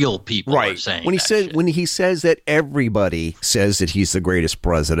real people are saying it. When he says that everybody says that he's the greatest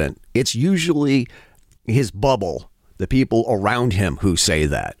president, it's usually his bubble, the people around him who say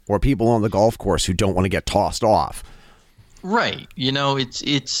that, or people on the golf course who don't want to get tossed off. Right. You know, it's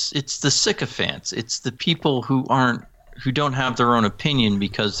the sycophants. It's the people who don't have their own opinion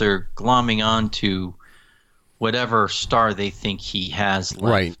because they're glomming on to whatever star they think he has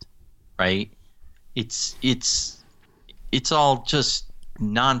left. Right. It's all just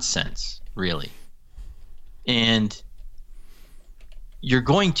nonsense, really. And you're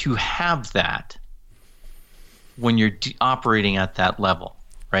going to have that when you're operating at that level,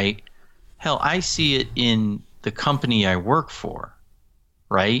 right? Hell, I see it in the company I work for,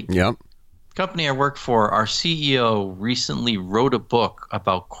 right? Yep. Company I work for, our CEO recently wrote a book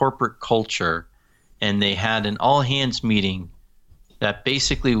about corporate culture, and they had an all-hands meeting that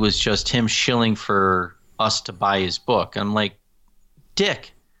basically was just him shilling for us to buy his book. I'm like,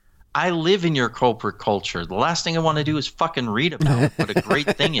 Dick, I live in your corporate culture. The last thing I want to do is fucking read about what a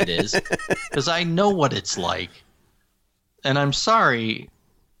great thing it is, because I know what it's like. And I'm sorry,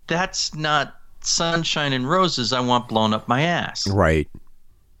 that's not sunshine and roses I want blown up my ass. Right.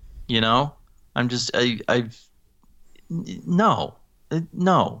 You know? I'm just, no,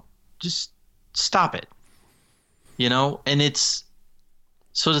 just stop it. You know? And it's,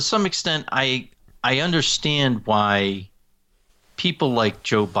 so to some extent, I understand why people like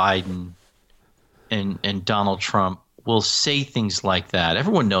Joe Biden and Donald Trump will say things like that.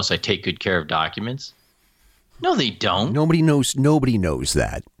 Everyone knows I take good care of documents. No, they don't. Nobody knows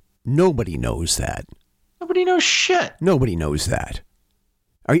that. Nobody knows shit. Nobody knows that.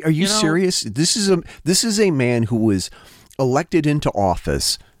 Are you serious? This is a man who was elected into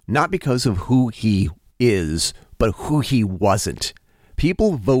office not because of who he is, but who he wasn't.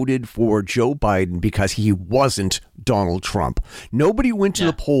 People voted for Joe Biden because he wasn't Donald Trump. Nobody went to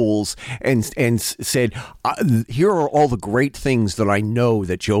the polls and said, here are all the great things that I know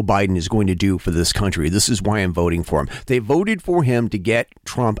that Joe Biden is going to do for this country. This is why I'm voting for him. They voted for him to get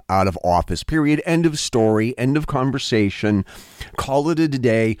Trump out of office, period. End of story. End of conversation. Call it a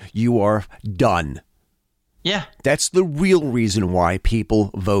day. You are done. Yeah. That's the real reason why people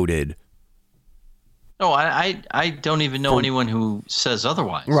voted. No, I don't even know anyone who says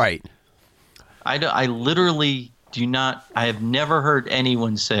otherwise. Right. I literally do not. I have never heard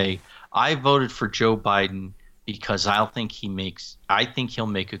anyone say, I voted for Joe Biden because I think he'll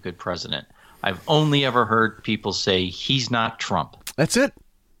make a good president. I've only ever heard people say he's not Trump. That's it.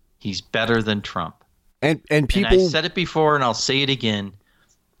 He's better than Trump. And people. And I said it before and I'll say it again.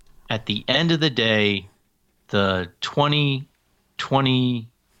 At the end of the day, the 2020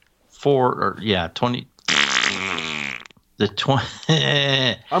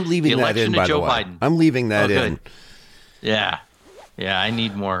 I'm leaving that in, by the way. Biden. I'm leaving that in. Yeah. I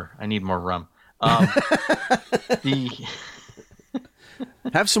need more rum.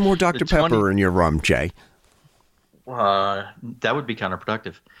 Have some more Dr. Pepper in your rum, Jay. That would be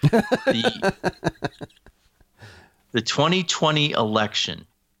counterproductive. The 2020 election,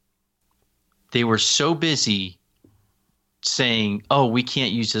 they were so busy saying, oh, we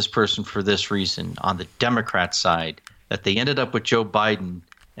can't use this person for this reason on the Democrat side, that they ended up with Joe Biden.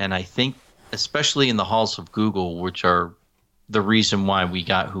 And I think, especially in the halls of Google, which are the reason why we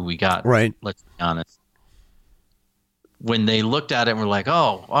got who we got. Right. Let's be honest. When they looked at it and were like,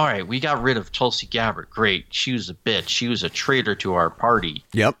 oh, all right, we got rid of Tulsi Gabbard. Great. She was a bitch. She was a traitor to our party.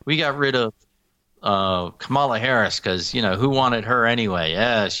 Yep. We got rid of Kamala Harris because, who wanted her anyway?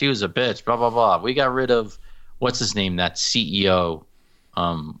 Yeah, she was a bitch, blah, blah, blah. We got rid of, what's his name, that CEO,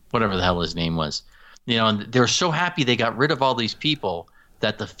 whatever the hell his name was. And they were so happy they got rid of all these people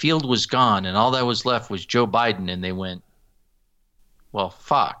that the field was gone and all that was left was Joe Biden. And they went, well,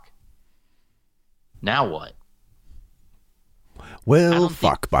 fuck. Now what? Well,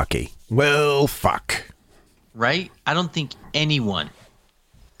 fuck, Bucky. Well, fuck. Right? I don't think anyone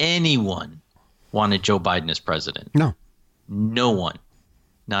wanted Joe Biden as president. No. No one.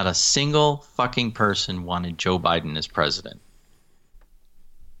 Not a single fucking person wanted Joe Biden as president.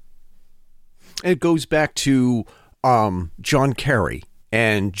 It goes back to John Kerry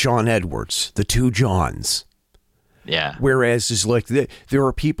and John Edwards, the two Johns. Yeah. Whereas it's like there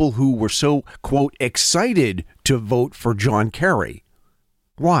are people who were so, quote, excited to vote for John Kerry.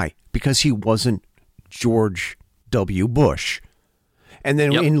 Why? Because he wasn't George W. Bush. And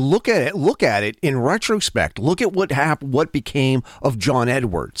then look at it in retrospect. Look at what happened, what became of John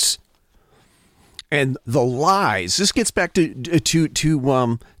Edwards. And the lies. This gets back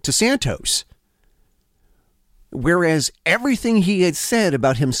to Santos. Whereas everything he had said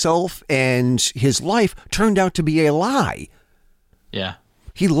about himself and his life turned out to be a lie. Yeah.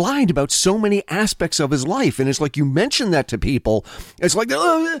 He lied about so many aspects of his life. And it's like you mention that to people. It's like, the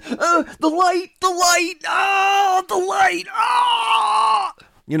light, the light.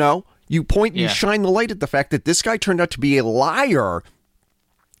 You know, you shine the light at the fact that this guy turned out to be a liar.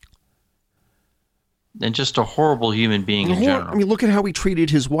 And just a horrible human being in general. I mean, look at how he treated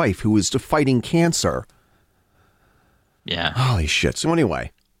his wife, who was fighting cancer. Yeah. Holy shit. So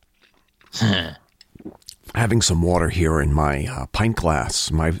anyway, having some water here in my pint glass,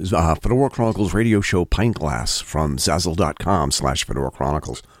 my Fedora Chronicles radio show pint glass from Zazzle.com/Fedora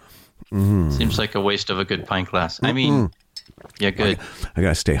Chronicles. Seems like a waste of a good pint glass. I mean, yeah, good. I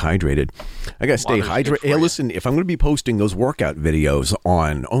gotta stay hydrated. Hey, listen, if I'm going to be posting those workout videos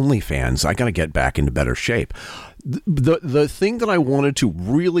on OnlyFans, I got to get back into better shape. The thing that I wanted to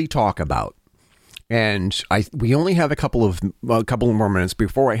really talk about, and we only have a couple of more minutes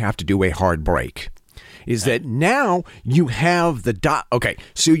before I have to do a hard break, is that now you have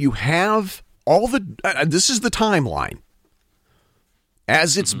so you have all the this is the timeline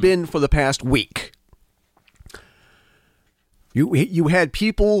as it's been for the past week. You had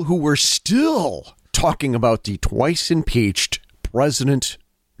people who were still talking about the twice impeached President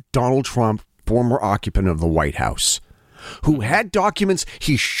Donald Trump, former occupant of the White House, who had documents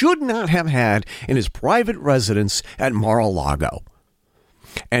he should not have had in his private residence at Mar-a-Lago.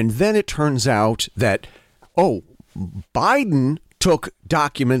 And then it turns out that, Biden took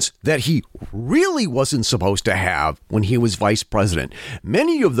documents that he really wasn't supposed to have when he was vice president.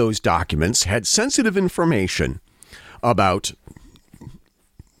 Many of those documents had sensitive information about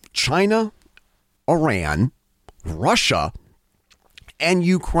China, Iran, Russia, and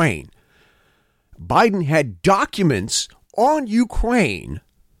Ukraine. Biden had documents on Ukraine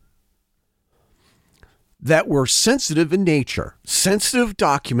that were sensitive in nature, sensitive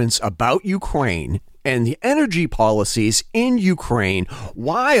documents about Ukraine and the energy policies in Ukraine,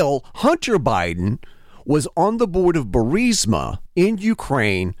 while Hunter Biden was on the board of Burisma in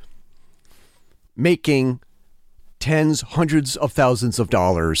Ukraine, making tens, hundreds of thousands of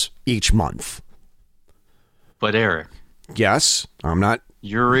dollars each month. But Eric. Yes, I'm not.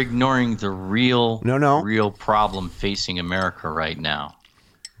 You're ignoring the real problem facing America right now.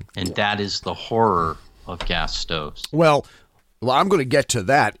 And that is the horror of gas stoves. Well, I'm going to get to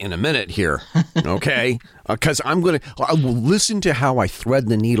that in a minute here, okay? Because I will listen to how I thread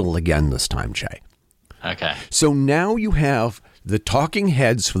the needle again this time, Jay. Okay. So now you have the talking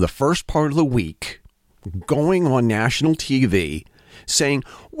heads for the first part of the week going on national TV saying,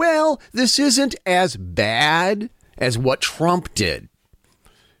 well, this isn't as bad as what Trump did.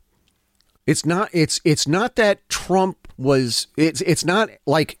 It's not that Trump was, it's not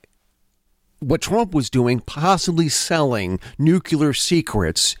like what Trump was doing, possibly selling nuclear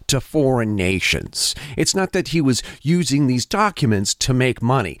secrets to foreign nations. It's not that he was using these documents to make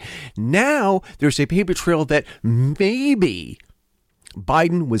money. Now there's a paper trail that maybe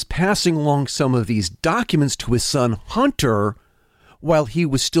Biden was passing along some of these documents to his son Hunter while he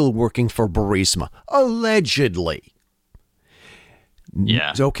was still working for Burisma, allegedly.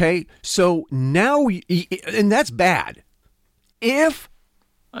 Yeah. Okay. So now, and that's bad. If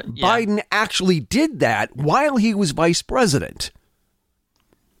Biden actually did that while he was vice president,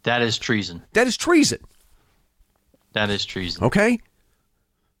 that is treason. That is treason. That is treason. Okay.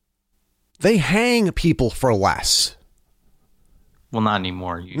 They hang people for less. Well, not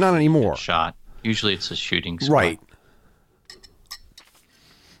anymore. Usually not anymore. Shot. Usually it's a shooting squad. Right.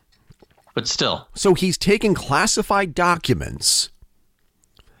 But still. So he's taking classified documents,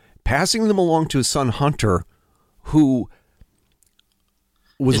 passing them along to his son Hunter, who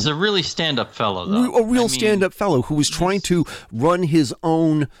is a really stand-up fellow, though. A real stand-up fellow who was trying to run his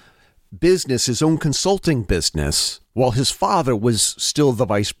own business, his own consulting business, while his father was still the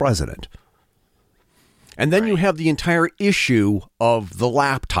vice president. And then you have the entire issue of the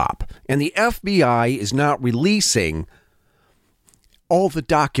laptop. And the FBI is not releasing all the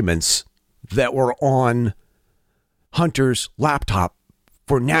documents that were on Hunter's laptop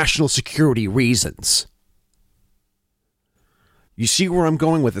for national security reasons. You see where I'm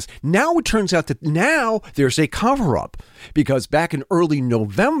going with this? Now it turns out that now there's a cover-up, because back in early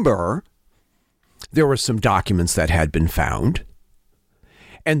November, there were some documents that had been found,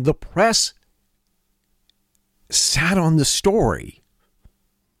 and the press sat on the story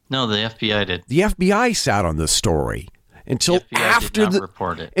No, the FBI did. The FBI sat on this story until after the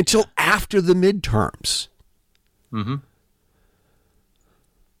report it. Until after the midterms. Mm-hmm.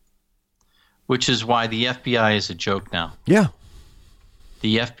 Which is why the FBI is a joke now. Yeah.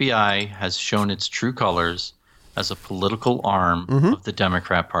 The FBI has shown its true colors as a political arm of the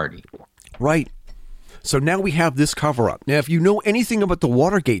Democrat Party. Right. So now we have this cover-up. Now, if you know anything about the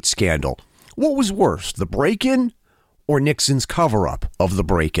Watergate scandal, what was worse, the break-in or Nixon's cover-up of the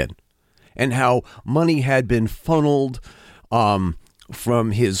break-in? And how money had been funneled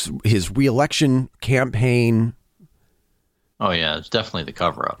from his re-election campaign. Oh, yeah, it's definitely the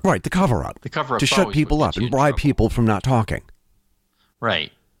cover-up. Right, the cover-up. The cover-up to shut people up and bribe people from not talking.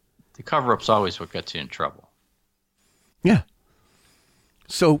 Right. The cover-up's always what gets you in trouble. Yeah.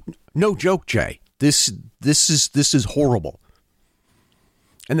 So, no joke, Jay. This is horrible.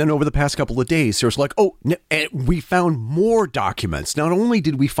 And then over the past couple of days, there's like, we found more documents. Not only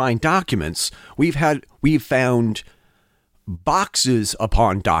did we find documents, we've found boxes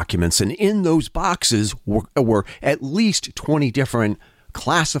upon documents, and in those boxes were at least 20 different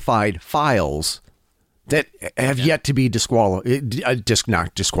classified files that have yet to be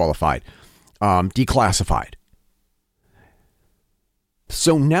declassified.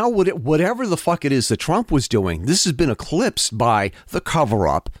 So now whatever the fuck it is that Trump was doing, this has been eclipsed by the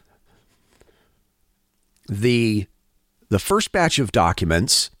cover-up, the first batch of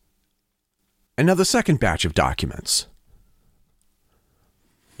documents, and now the second batch of documents.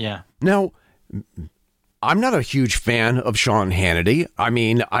 Yeah. Now, I'm not a huge fan of Sean Hannity. I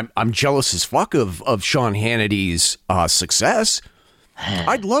mean, I'm jealous as fuck of Sean Hannity's success.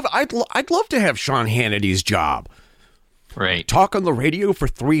 I'd love to have Sean Hannity's job. Right. Talk on the radio for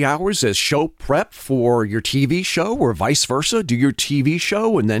 3 hours as show prep for your TV show, or vice versa. Do your TV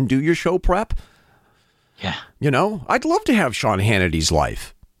show and then do your show prep. Yeah. You know, I'd love to have Sean Hannity's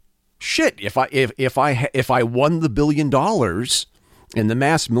life. Shit, if I won the $1 billion in the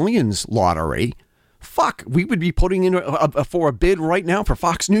Mass Millions lottery, fuck, we would be putting in for a bid right now for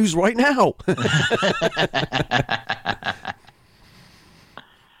Fox News right now.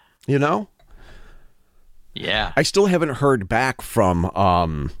 You know? Yeah. I still haven't heard back from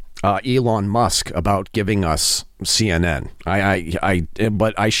Elon Musk about giving us CNN.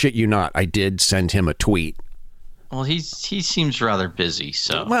 But I shit you not, I did send him a tweet. Well, he seems rather busy,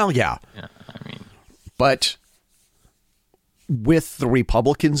 so. Well, yeah. I mean, but with the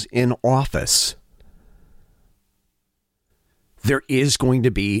Republicans in office, there is going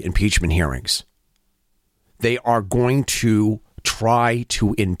to be impeachment hearings. They are going to try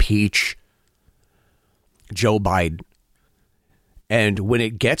to impeach Joe Biden. And when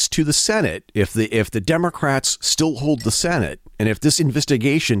it gets to the Senate, if the Democrats still hold the Senate, and if this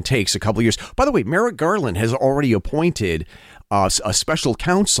investigation takes a couple of years, by the way, Merrick Garland has already appointed a special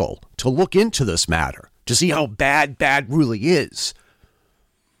counsel to look into this matter to see how bad really is.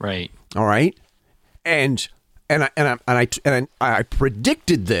 Right. All right. And I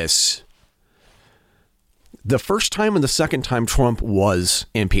predicted this the first time and the second time Trump was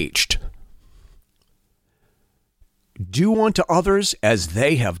impeached. Do unto others as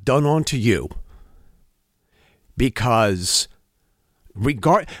they have done unto you. Because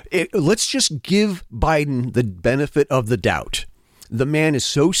let's just give Biden the benefit of the doubt. The man is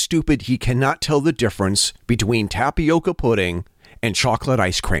so stupid he cannot tell the difference between tapioca pudding and chocolate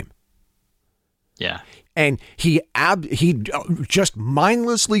ice cream. Yeah. And he just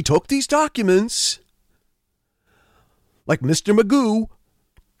mindlessly took these documents like Mr. Magoo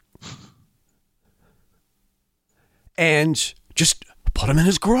and just put them in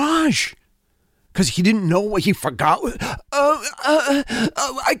his garage because he didn't know what he forgot.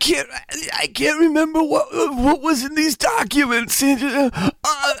 I can't remember what was in these documents.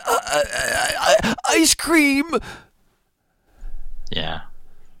 Ice cream. Yeah.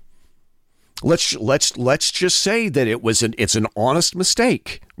 Let's just say that it's an honest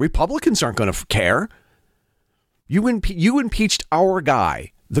mistake. Republicans aren't going to care. You impeached our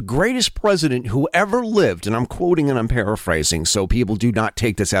guy, the greatest president who ever lived, and I'm quoting and I'm paraphrasing, so people do not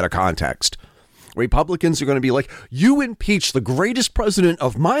take this out of context. Republicans are going to be like, you impeached the greatest president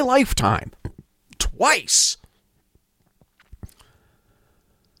of my lifetime twice.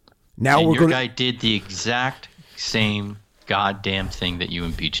 Now and we're your guy did the exact same goddamn thing that you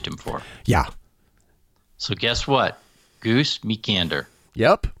impeached him for. Yeah. So guess what? Goose, me gander.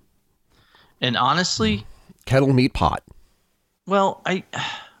 Yep. And honestly, kettle meat pot. Well, I'm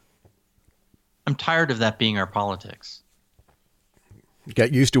tired of that being our politics.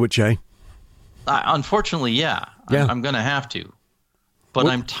 Get used to it, Jay. Unfortunately, yeah. I'm going to have to. But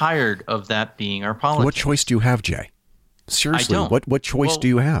I'm tired of that being our politics. What choice do you have, Jay? Seriously, I don't. what choice do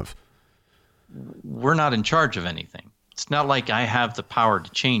you have? We're not in charge of anything. It's not like I have the power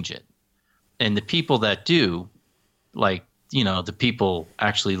to change it. And the people that do, like, the people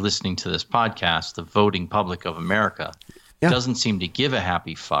actually listening to this podcast, the voting public of America, doesn't seem to give a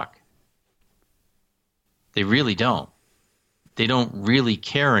happy fuck. They really don't. They don't really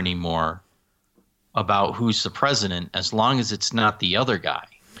care anymore about who's the president as long as it's not the other guy.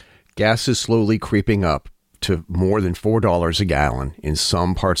 Gas is slowly creeping up to more than $4 a gallon in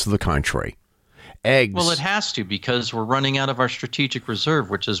some parts of the country. Eggs. Well, it has to, because we're running out of our strategic reserve,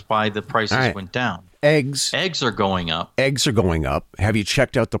 which is why the prices went down. Eggs are going up. Eggs are going up. Have you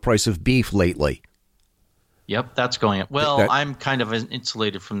checked out the price of beef lately? Yep, that's going up. Well, I'm kind of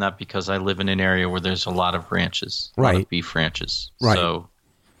insulated from that because I live in an area where there's a lot of ranches, a lot of beef ranches. Right. So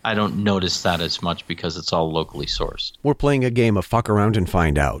I don't notice that as much because it's all locally sourced. We're playing a game of fuck around and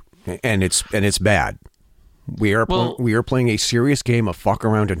find out, and it's bad. We are playing a serious game of fuck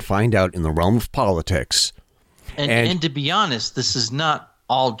around and find out in the realm of politics. And to be honest, this is not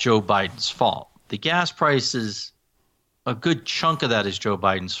all Joe Biden's fault. The gas prices, a good chunk of that is Joe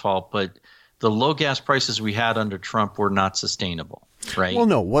Biden's fault, but the low gas prices we had under Trump were not sustainable, right? Well,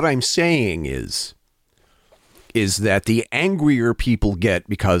 no, what I'm saying is that the angrier people get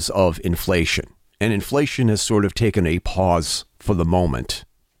because of inflation, and inflation has sort of taken a pause for the moment.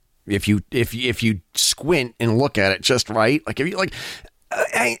 If you squint and look at it just right, like if you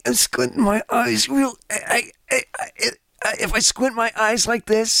I'm squinting my eyes real. If I squint my eyes like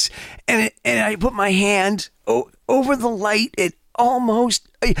this and I put my hand over the light, it almost.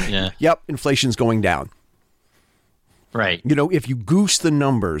 Yep, inflation's going down. Right. If you goose the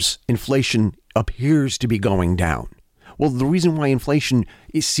numbers, inflation appears to be going down. Well, the reason why inflation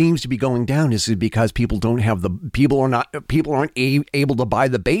seems to be going down is because people aren't able to buy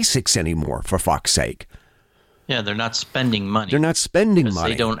the basics anymore, for fuck's sake. Yeah, they're not spending money. They're not spending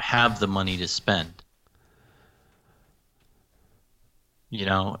money. They don't have the money to spend.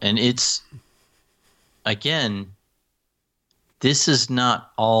 And it's, again, this is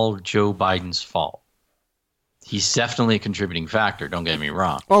not all Joe Biden's fault. He's definitely a contributing factor, don't get me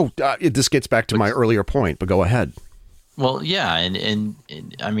wrong. Oh, this gets back to my earlier point, but go ahead. Well, yeah, and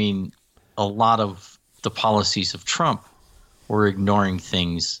I mean, a lot of the policies of Trump were ignoring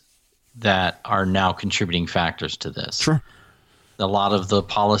things that are now contributing factors to this. Sure. A lot of the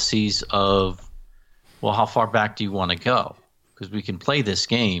policies of, well, how far back do you want to go? Because we can play this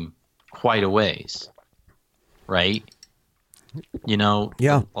game quite a ways, right?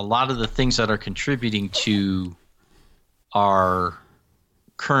 Yeah. A lot of the things that are contributing to our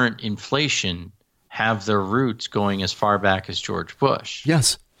current inflation have their roots going as far back as George Bush.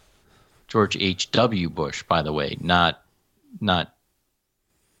 Yes. George H.W. Bush, by the way, not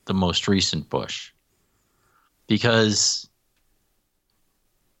the most recent Bush. Because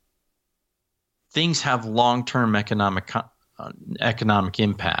things have long-term economic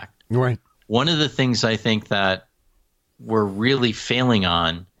impact. Right. One of the things I think that we're really failing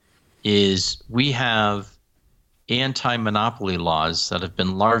on is we have anti-monopoly laws that have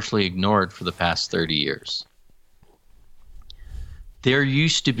been largely ignored for the past 30 years. There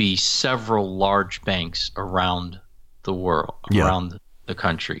used to be several large banks around the world, around the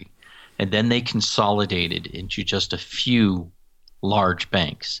country, and then they consolidated into just a few large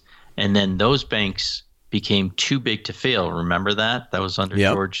banks. And then those banks became too big to fail. Remember that? That was under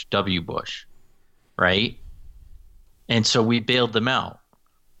George W. Bush, right? And so we bailed them out.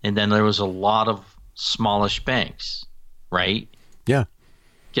 And then there was a lot of smallish banks, right? Yeah.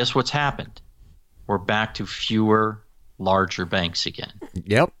 Guess what's happened? We're back to fewer, larger banks again.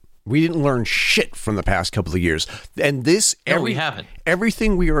 Yep. We didn't learn shit from the past couple of years. And we haven't.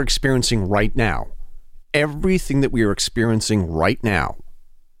 Everything we are experiencing right now,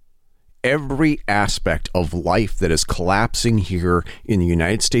 every aspect of life that is collapsing here in the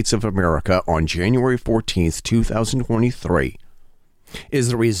United States of America on January 14th, 2023, is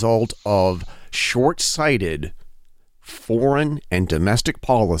the result of short-sighted foreign and domestic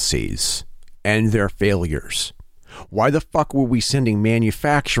policies and their failures. Why the fuck were we sending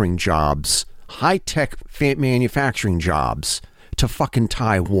manufacturing jobs, high-tech manufacturing jobs, to fucking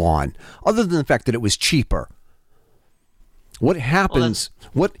Taiwan, other than the fact that it was cheaper? What happens?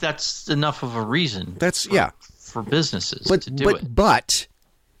 That's enough of a reason. For businesses to do it. But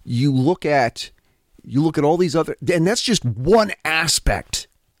you look at all these other, and that's just one aspect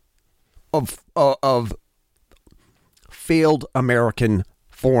of failed American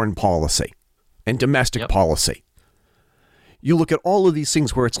foreign policy and domestic policy. You look at all of these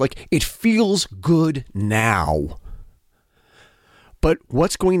things where it's like, it feels good now. But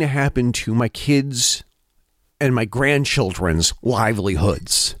what's going to happen to my kids and my grandchildren's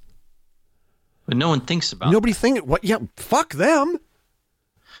livelihoods. But no one thinks about Nobody think what? Yeah, fuck them.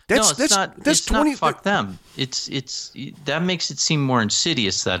 That's it's 20. not fuck them. It's that makes it seem more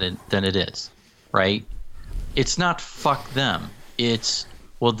insidious than it is, right? It's not fuck them. It's,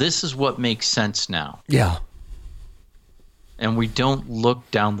 well, this is what makes sense now. Yeah. And we don't look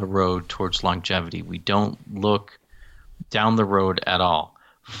down the road towards longevity. We don't look down the road at all.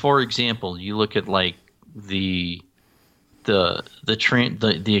 For example, you look at like the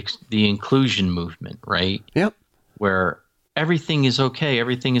inclusion movement, right? Yep. Where everything is okay,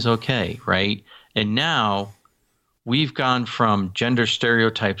 right? And now we've gone from gender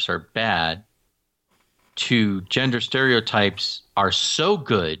stereotypes are bad to gender stereotypes are so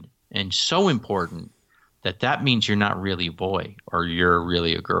good and so important that means you're not really a boy or you're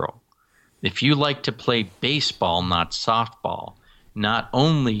really a girl. If you like to play baseball, not softball, not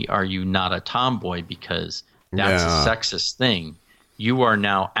only are you not a tomboy because that's a sexist thing, you are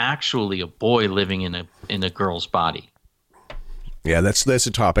now actually a boy living in a girl's body. Yeah, that's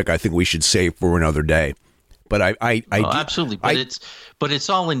a topic I think we should save for another day. But absolutely. But it's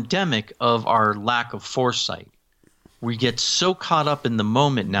all endemic of our lack of foresight. We get so caught up in the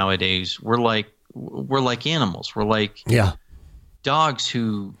moment nowadays. We're like animals. We're like dogs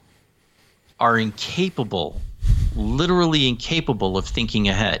who are literally incapable of thinking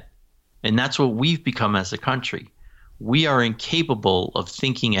ahead. And that's what we've become as a country. We are incapable of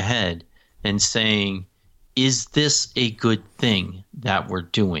thinking ahead and saying, is this a good thing that we're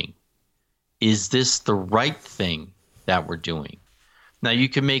doing? Is this the right thing that we're doing? Now, you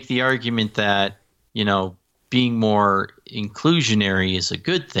can make the argument that, being more inclusionary is a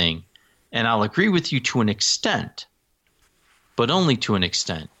good thing. And I'll agree with you to an extent, but only to an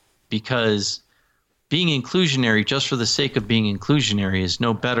extent, because being inclusionary just for the sake of being inclusionary is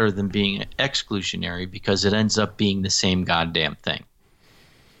no better than being exclusionary, because it ends up being the same goddamn thing.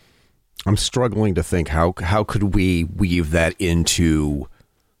 I'm struggling to think how could we weave that into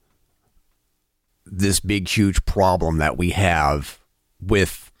this big, huge problem that we have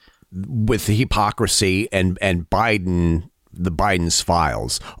with the hypocrisy and Biden's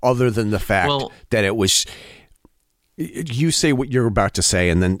files, other than the fact that it was. You say what you're about to say,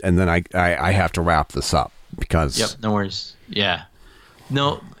 and then I have to wrap this up because. Yep, no worries. Yeah,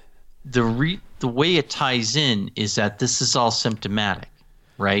 no, the way it ties in is that this is all symptomatic,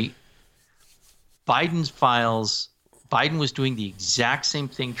 right? Biden's files. Biden was doing the exact same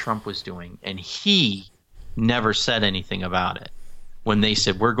thing Trump was doing, and he never said anything about it when they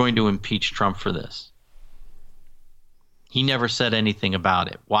said, we're going to impeach Trump for this. He never said anything about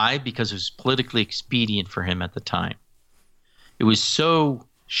it. Why? Because it was politically expedient for him at the time. It was so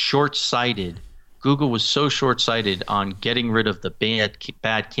short-sighted. Google was so short-sighted on getting rid of the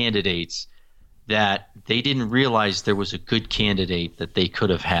bad candidates that they didn't realize there was a good candidate that they could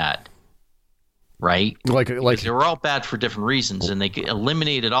have had. Right? Like they were all bad for different reasons, and they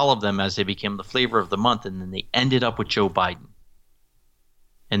eliminated all of them as they became the flavor of the month, and then they ended up with Joe Biden.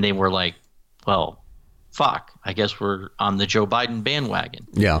 And they were like, well, fuck, I guess we're on the Joe Biden bandwagon.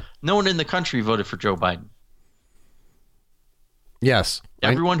 Yeah. No one in the country voted for Joe Biden. Yes.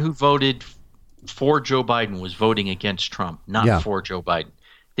 Everyone who voted for Joe Biden was voting against Trump, not for Joe Biden.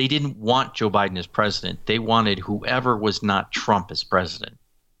 They didn't want Joe Biden as president. They wanted whoever was not Trump as president.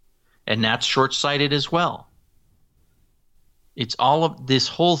 And that's short-sighted as well. It's all of this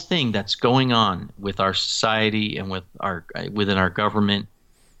whole thing that's going on with our society and within our government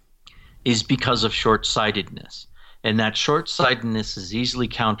is because of short-sightedness. And that short-sightedness is easily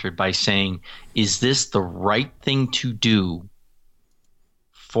countered by saying, is this the right thing to do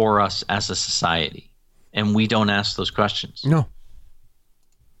for us as a society? And we don't ask those questions. No.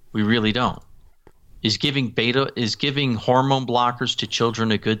 We really don't. Is giving hormone blockers to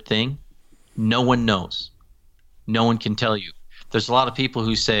children a good thing? No one knows. No one can tell you. There's a lot of people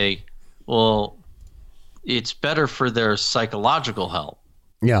who say, well, it's better for their psychological health.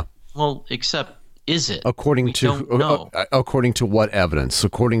 Yeah. Well, except, is it? According to what evidence?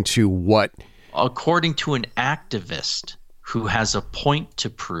 According to what? According to an activist who has a point to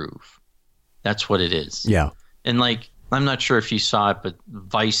prove. That's what it is. Yeah. And I'm not sure if you saw it, but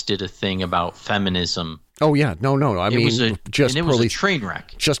Vice did a thing about feminism. Oh yeah, no. It was a train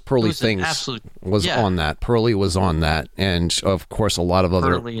wreck. Just Pearly Things was on that. Pearly was on that, and of course a lot of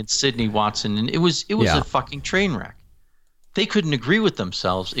other Pearly and Sidney Watson, and it was a fucking train wreck. They couldn't agree with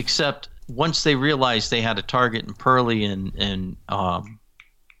themselves, except once they realized they had a target in Pearly and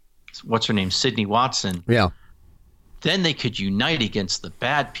what's her name, Sidney Watson. Yeah. Then they could unite against the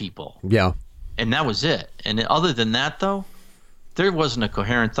bad people. Yeah. And that was it. And other than that, though, there wasn't a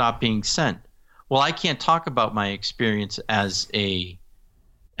coherent thought being sent. well, I can't talk about my experience as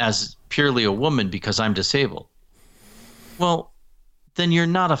purely a woman because I'm disabled. Well, then you're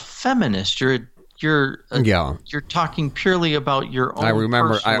not a feminist. You're talking purely about your own. I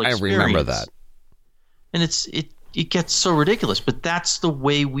remember experience. that. And it gets so ridiculous, but that's the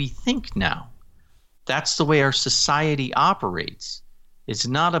way we think now. That's the way our society operates. It's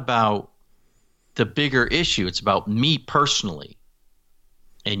not about the bigger issue. It's about me personally.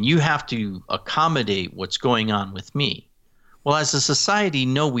 And you have to accommodate what's going on with me. Well, as a society,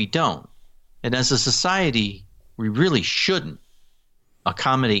 no, we don't. And as a society, we really shouldn't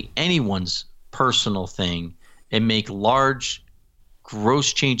accommodate anyone's personal thing and make large,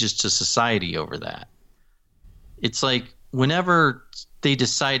 gross changes to society over that. It's like whenever they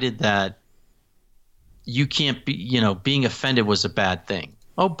decided that you can't be, being offended was a bad thing.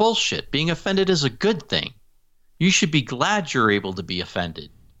 Oh, bullshit. Being offended is a good thing. You should be glad you're able to be offended.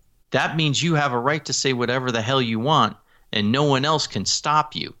 That means you have a right to say whatever the hell you want, and no one else can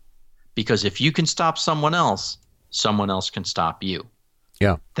stop you. Because if you can stop someone else can stop you.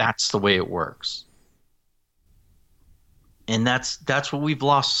 Yeah. That's the way it works. And that's what we've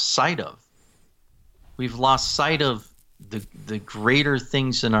lost sight of. We've lost sight of the greater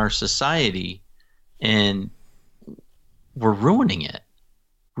things in our society, and we're ruining it.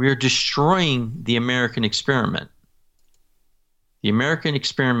 We are destroying the American experiment. The American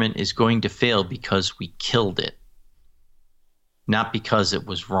experiment is going to fail because we killed it, not because it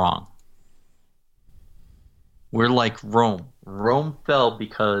was wrong. We're like Rome. Rome fell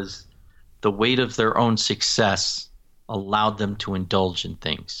because the weight of their own success allowed them to indulge in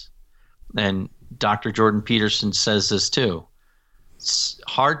things. And Dr. Jordan Peterson says this too.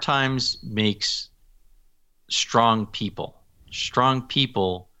 Hard times makes strong people. Strong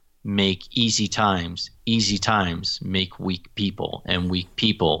people make easy times. Easy times make weak people. And weak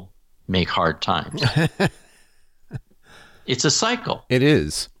people make hard times. It's a cycle. It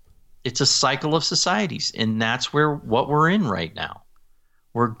is. It's a cycle of societies. And that's what we're in right now.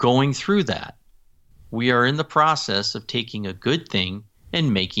 We're going through that. We are in the process of taking a good thing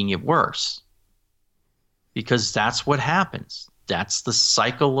and making it worse. Because that's what happens. That's the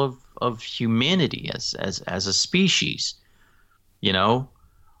cycle of humanity as a species.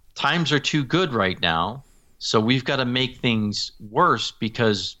 Times are too good right now, so we've got to make things worse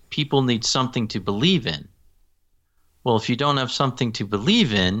because people need something to believe in. Well, if you don't have something to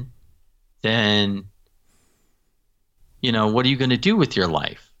believe in, then, what are you going to do with your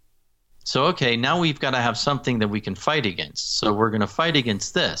life? So, okay, now we've got to have something that we can fight against. So we're going to fight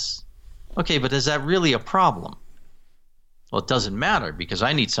against this. Okay, but is that really a problem? Well, it doesn't matter because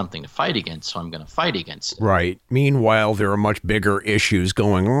I need something to fight against, so I'm going to fight against it. Right. Meanwhile, there are much bigger issues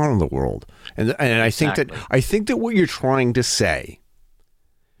going on in the world, and I think that what you're trying to say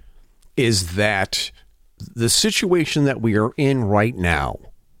is that the situation that we are in right now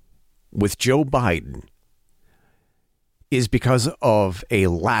with Joe Biden is because of a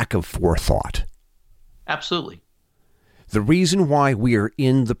lack of forethought. Absolutely. The reason why we are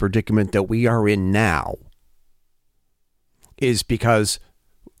in the predicament that we are in now is because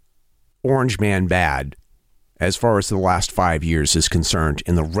Orange Man bad, as far as the last 5 years is concerned,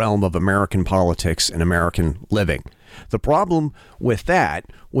 in the realm of American politics and American living. The problem with that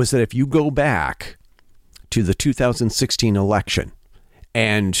was that if you go back to the 2016 election,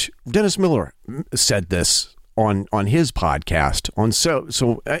 and Dennis Miller said this on his podcast,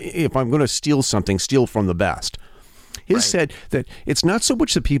 so if I'm going to steal something, steal from the best. He said that it's not so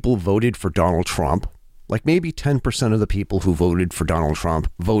much that people voted for Donald Trump, like maybe 10% of the people who voted for Donald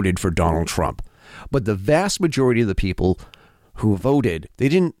Trump, but the vast majority of the people who voted,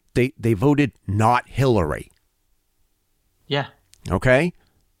 they voted not Hillary. Yeah. Okay?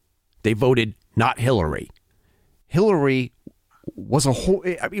 They voted not Hillary. Hillary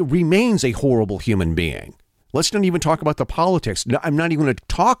remains a horrible human being. Let's not even talk about the politics. I'm not even going to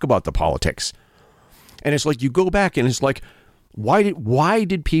talk about the politics. And it's like you go back and it's like, why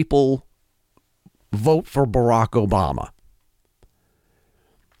did people vote for Barack Obama?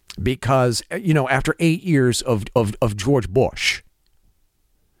 Because, after 8 years of George Bush,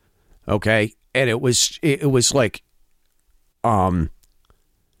 okay, and it was like, John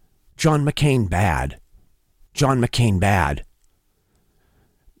McCain bad.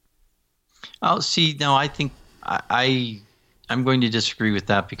 Oh, see, no, I think I'm going to disagree with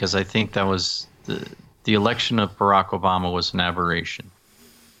that because I think that was the election of Barack Obama was an aberration.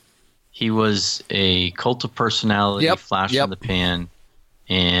 He was a cult of personality, flash in the pan,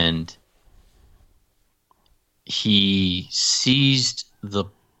 and he seized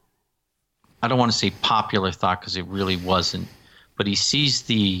I don't want to say popular thought because it really wasn't, but he sees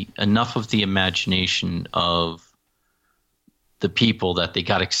enough of the imagination of the people that they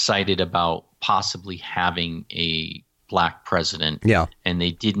got excited about possibly having a black president. Yeah. And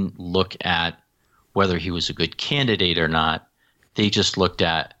they didn't look at whether he was a good candidate or not. They just looked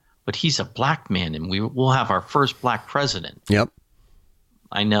at, but he's a black man and we'll have our first black president. Yep.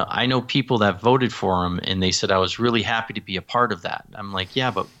 I know people that voted for him and they said, I was really happy to be a part of that. I'm like, yeah,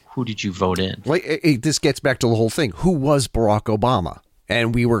 but who did you vote in? Like, this gets back to the whole thing. Who was Barack Obama?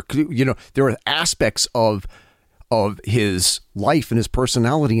 And we were, there were aspects of his life and his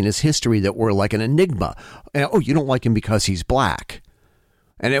personality and his history that were like an enigma. And, you don't like him because he's black.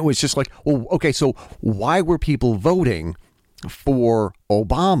 And it was just like, well, okay, so why were people voting for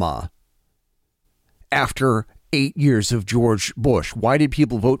Obama after 8 years of George Bush? Why did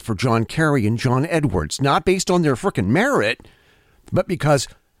people vote for John Kerry and John Edwards? Not based on their frickin' merit, but because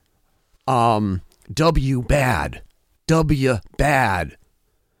W bad.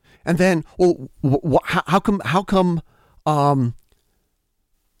 And then, well, how come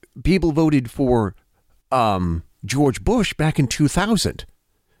people voted for George Bush back in 2000?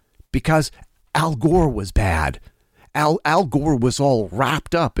 Because Al Gore was bad. Al Gore was all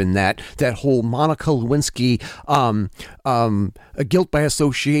wrapped up in that whole Monica Lewinsky guilt by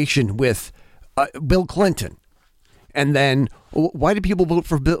association with Bill Clinton. And then why did people vote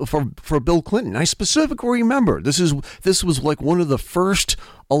for Bill Clinton? I specifically remember this was like one of the first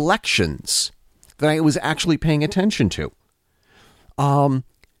elections that I was actually paying attention to.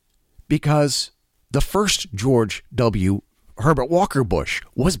 Because the first George W. Herbert Walker Bush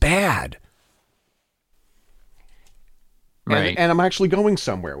was bad. Right. And I'm actually going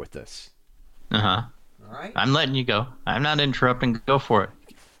somewhere with this. Uh-huh. All right. I'm letting you go. I'm not interrupting. Go for it.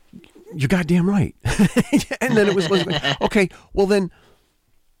 You're goddamn right. And then it was okay. Well then,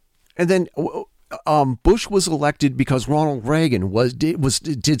 and then Bush was elected because Ronald Reagan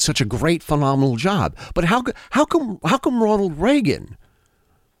did such a great, phenomenal job. But how come Ronald Reagan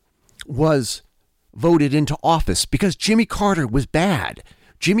was voted into office? Because Jimmy Carter was bad.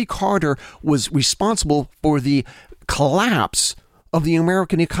 Jimmy Carter was responsible for the collapse of the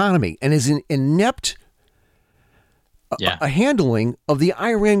American economy and is an inept a handling of the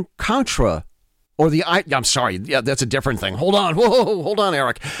Iran-Contra or I'm sorry. Yeah, that's a different thing. Hold on. Whoa, hold on,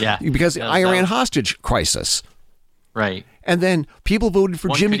 Eric. Yeah. Because Iran hostage crisis. Right. And then people voted for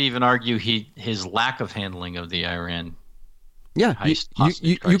Jimmy. One could even argue his lack of handling of the Iran. Yeah.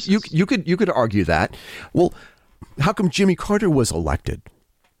 You could argue that. Well, how come Jimmy Carter was elected?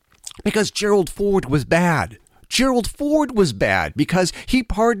 Because Gerald Ford was bad. Gerald Ford was bad because he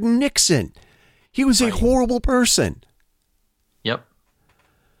pardoned Nixon. He was a horrible person. Yep.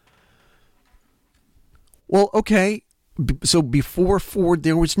 Well, okay. So before Ford,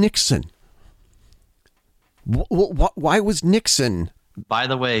 there was Nixon. Why was Nixon? By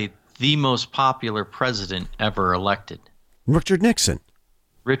the way, the most popular president ever elected. Richard Nixon.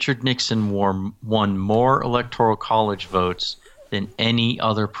 Richard Nixon won more electoral college votes than any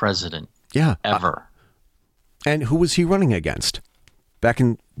other president. Yeah. Ever. And who was he running against? Back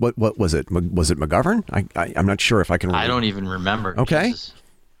in what was it? Was it McGovern? I'm not sure if I can remember. I don't even remember. Okay. Jesus.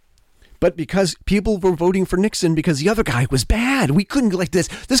 But because people were voting for Nixon because the other guy was bad. We couldn't like this.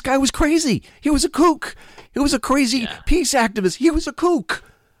 This guy was crazy. He was a kook. He was a crazy peace activist. He was a kook.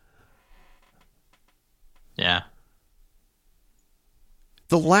 Yeah.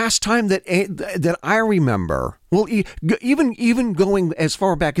 The last time that I remember, well, even going as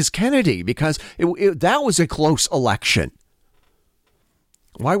far back as Kennedy, because that was a close election.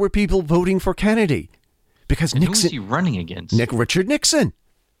 Why were people voting for Kennedy? Because and Nixon. Who was he running against? Richard Nixon.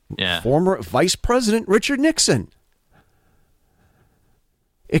 Yeah. Former Vice President Richard Nixon.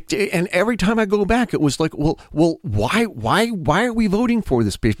 And every time I go back, it was like, well, why are we voting for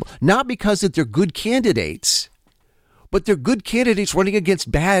this people? Not because that they're good candidates, but they're good candidates running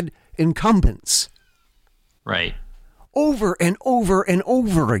against bad incumbents. Right. Over and over and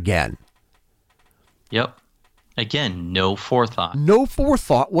over again. Yep. Again, no forethought. No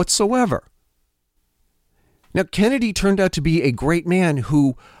forethought whatsoever. Now, Kennedy turned out to be a great man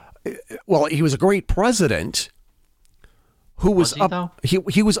who, well, he was a great president who was up.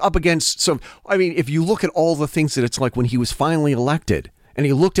 He was up against some. I mean, if you look at all the things that it's like when he was finally elected, and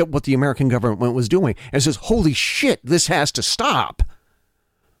he looked at what the American government was doing, and says, "Holy shit, this has to stop."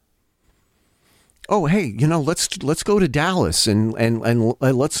 Oh, hey, let's go to Dallas and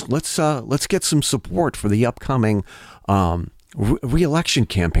let's get some support for the upcoming re-election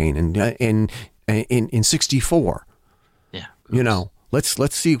campaign in '64. Yeah.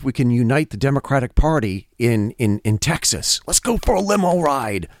 Let's see if we can unite the Democratic Party in Texas. Let's go for a limo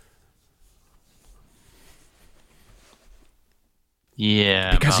ride.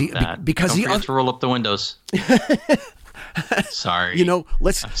 Yeah, because because he don't forget to roll up the windows. Sorry. I'm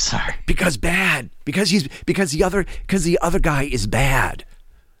sorry. Because the other guy is bad.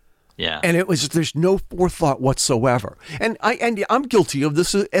 Yeah. And there's no forethought whatsoever. And I'm guilty of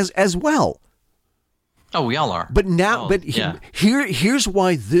this as well. Oh, we all are. But here's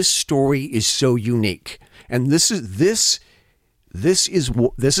why this story is so unique. And this is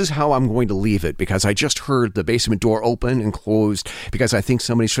how I'm going to leave it, because I just heard the basement door open and closed because I think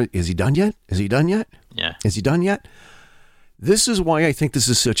is he done yet? Is he done yet? Yeah. Is he done yet? This is why I think this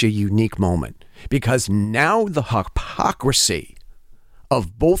is such a unique moment, because now the hypocrisy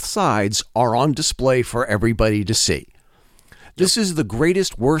of both sides are on display for everybody to see. This is the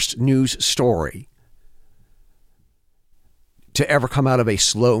greatest, worst news story to ever come out of a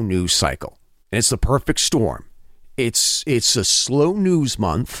slow news cycle. And it's the perfect storm. It's a slow news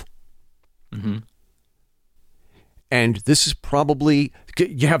month. Mm-hmm. And this is probably,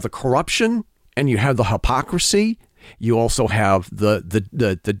 you have the corruption and you have the hypocrisy. You also have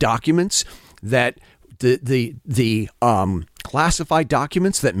the documents that the classified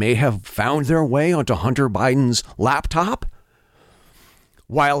documents that may have found their way onto Hunter Biden's laptop,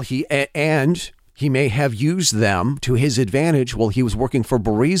 while he may have used them to his advantage while he was working for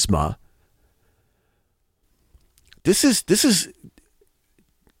Burisma. This is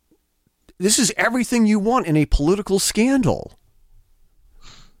everything you want in a political scandal.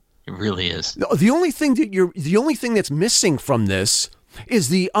 It really is. The only thing that's missing from this is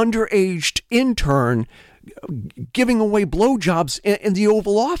the underaged intern giving away blowjobs in the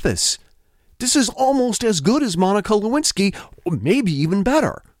Oval Office. This is almost as good as Monica Lewinsky, or maybe even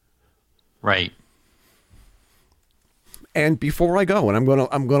better. Right. And before I go, and I'm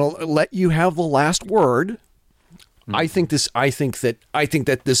gonna let you have the last word. Mm-hmm. I think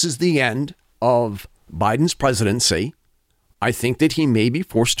that this is the end of Biden's presidency. I think that he may be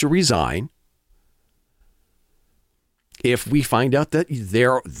forced to resign if we find out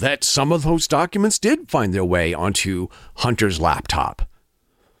that some of those documents did find their way onto Hunter's laptop.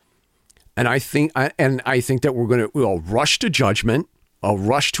 And I think that we'll rush to judgment, a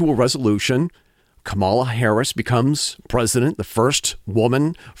rush to a resolution. Kamala Harris becomes president, the first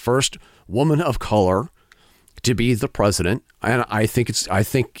woman of color to be the president. And I think it's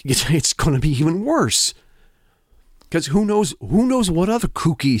going to be even worse. Because who knows what other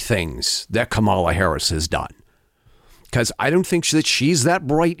kooky things that Kamala Harris has done. Because I don't think that she's that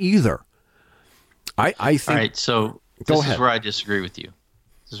bright either. I think. All right, so this is where I disagree with you.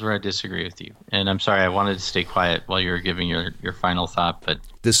 And I'm sorry, I wanted to stay quiet while you were giving your final thought, but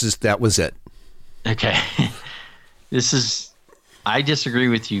that was it. Okay. I disagree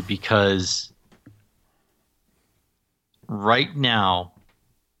with you because right now,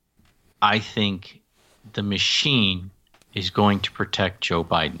 I think the machine is going to protect Joe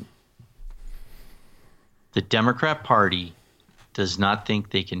Biden. The Democrat Party does not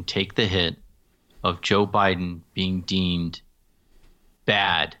think they can take the hit of Joe Biden being deemed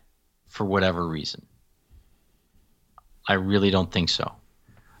bad for whatever reason. I really don't think so.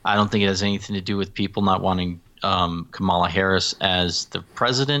 I don't think it has anything to do with people not wanting Kamala Harris as the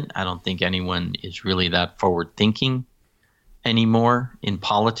president. I don't think anyone is really that forward thinking anymore in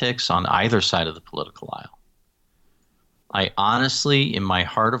politics on either side of the political aisle. I honestly, in my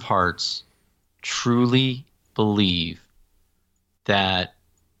heart of hearts, truly believe that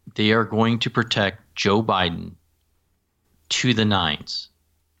they are going to protect Joe Biden to the nines.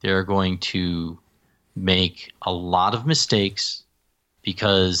 They're going to make a lot of mistakes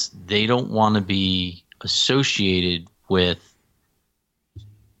because they don't want to be associated with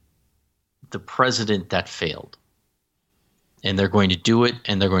the president that failed. And they're going to do it,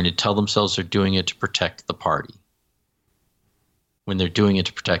 and they're going to tell themselves they're doing it to protect the party when they're doing it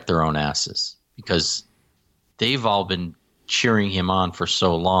to protect their own asses, because they've all been cheering him on for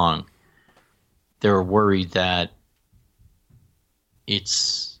so long. They're worried that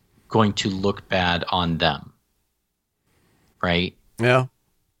it's going to look bad on them, right? Yeah.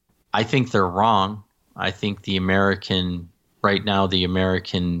 I think they're wrong. I think the American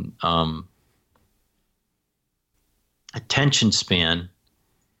attention span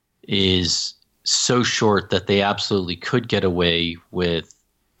is so short that they absolutely could get away with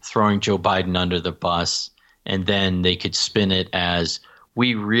throwing Joe Biden under the bus, and then they could spin it as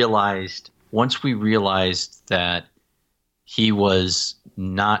once we realized that he was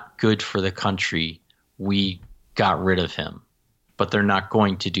not good for the country, we got rid of him. But they're not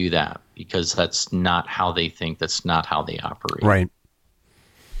going to do that because that's not how they think. That's not how they operate. Right.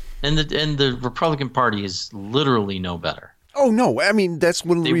 And the Republican Party is literally no better. Oh, no. I mean, that's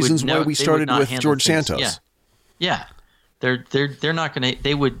one of the reasons why we started with George Santos. Yeah. They're not going to.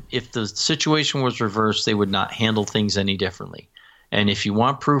 They would, if the situation was reversed, they would not handle things any differently. And if you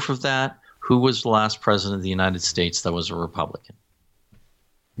want proof of that, who was the last president of the United States that was a Republican?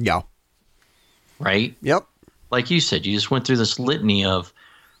 Yeah. Right? Yep. Like you said, you just went through this litany of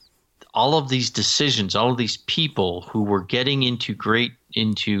all of these decisions, all of these people who were getting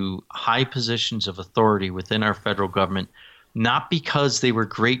into high positions of authority within our federal government, not because they were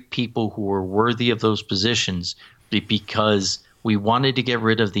great people who were worthy of those positions, but because we wanted to get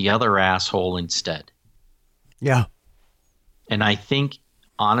rid of the other asshole instead. Yeah. And I think,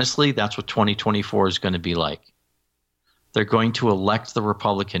 honestly, that's what 2024 is going to be like. They're going to elect the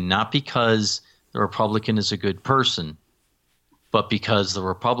Republican, not because the Republican is a good person, but because the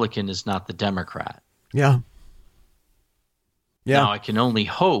Republican is not the Democrat. Yeah. Yeah. Now, I can only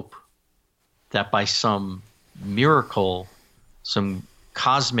hope that by some miracle, some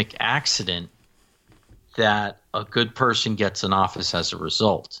cosmic accident, that a good person gets in office as a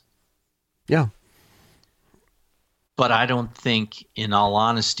result. Yeah. But I don't think, in all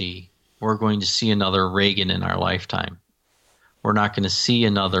honesty, we're going to see another Reagan in our lifetime. We're not going to see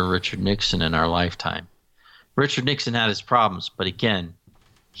another Richard Nixon in our lifetime. Richard Nixon had his problems, but again,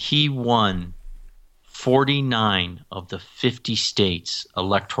 he won 49 of the 50 states'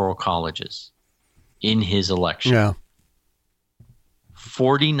 electoral colleges in his election. Yeah.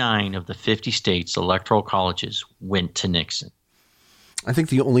 49 of the 50 states' electoral colleges went to Nixon. I think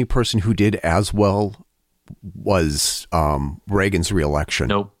the only person who did as well was Reagan's reelection.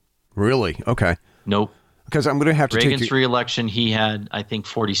 Nope. Really? Okay. Nope. Because I'm going to have to Reagan's take reelection, he had, I think,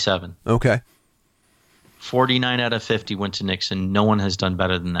 47. Okay. 49 out of 50 went to Nixon. No one has done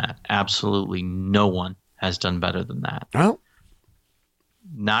better than that. Absolutely no one has done better than that. Oh.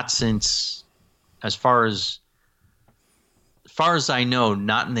 Not since, as far as I know,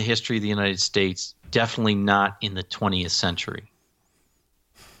 not in the history of the United States, definitely not in the 20th century.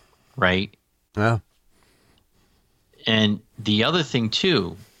 Right? Yeah. And the other thing,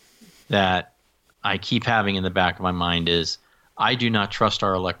 too, that I keep having in the back of my mind is I do not trust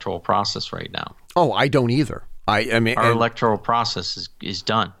our electoral process right now. Oh, I don't either. I mean, our electoral process is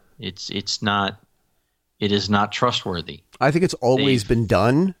done. It is not trustworthy. I think it's always been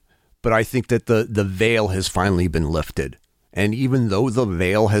done, but I think that the veil has finally been lifted. And even though the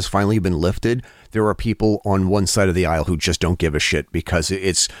veil has finally been lifted, there are people on one side of the aisle who just don't give a shit because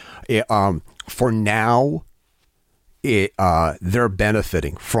for now, they're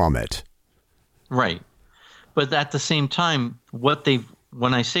benefiting from it. Right. But at the same time,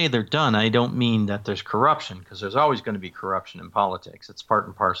 when I say they're done, I don't mean that there's corruption, because there's always going to be corruption in politics. It's part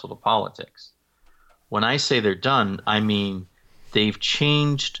and parcel to politics. When I say they're done, I mean they've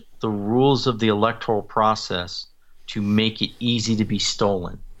changed the rules of the electoral process to make it easy to be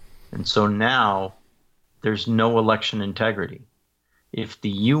stolen. And so now there's no election integrity. If the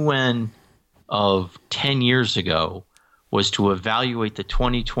UN of 10 years ago was to evaluate the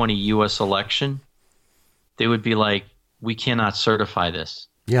 2020 U.S. election, they would be like, we cannot certify this.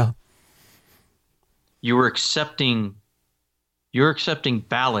 Yeah. You're accepting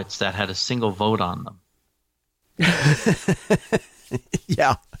ballots that had a single vote on them.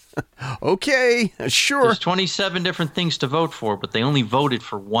 Yeah. Okay. Sure. There's 27 different things to vote for, but they only voted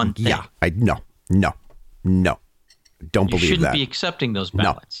for one thing. Yeah. No. Don't believe that. You shouldn't be accepting those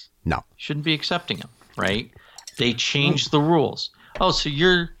ballots. No. Shouldn't be accepting them, right? They changed the rules. Oh, so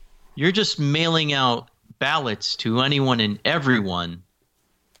you're just mailing out ballots to anyone and everyone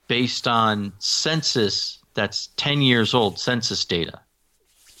based on census that's 10 years old, census data.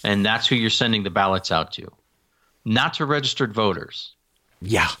 And that's who you're sending the ballots out to. Not to registered voters.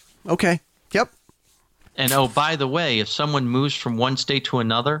 Yeah. Okay. Yep. And oh, by the way, if someone moves from one state to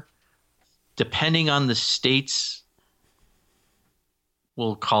another, depending on the state's,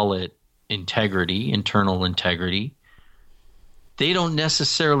 we'll call it internal integrity, they don't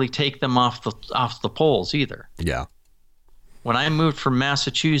necessarily take them off the polls either. Yeah. When I moved from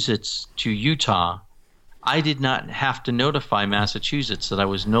Massachusetts to Utah, I did not have to notify Massachusetts that I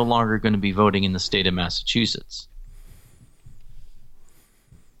was no longer going to be voting in the state of Massachusetts.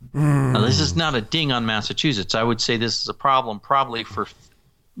 Now, this is not a ding on Massachusetts. I would say this is a problem probably for,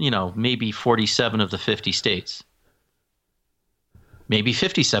 maybe 47 of the 50 states. Maybe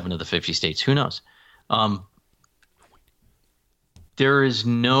 57 of the 50 states. Who knows? There is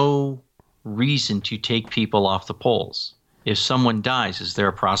no reason to take people off the polls. If someone dies, is there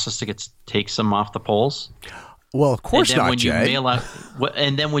a process that takes them off the polls? Well, of course not, Jay.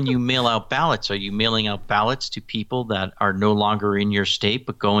 And then when you mail out ballots, are you mailing out ballots to people that are no longer in your state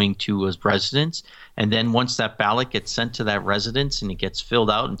but going to a residence? And then once that ballot gets sent to that residence and it gets filled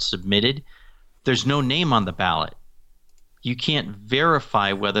out and submitted, there's no name on the ballot. you can't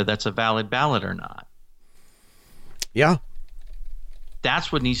verify whether that's a valid ballot or not. Yeah.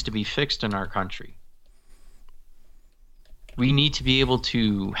 That's what needs to be fixed in our country. We need to be able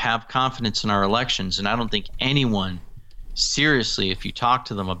to have confidence in our elections, and I don't think anyone, seriously, if you talk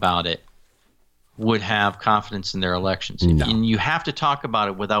to them about it, would have confidence in their elections. No. And you have to talk about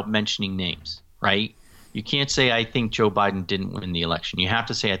it without mentioning names, right? You can't say, I think Joe Biden didn't win the election. You have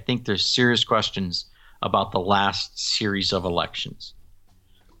to say, I think there's serious questions about the last series of elections.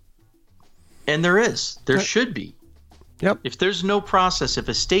 And there is. There should be. Yep. If there's no process, if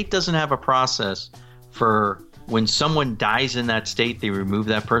a state doesn't have a process for when someone dies in that state, they remove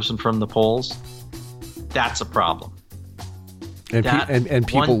that person from the polls, that's a problem. And,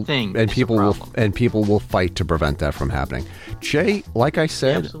 people will fight to prevent that from happening. Jay, like I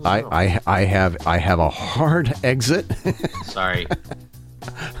said, I have a hard exit. Sorry.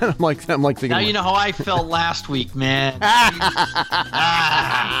 I'm like thinking. Now you know how I felt last week, man.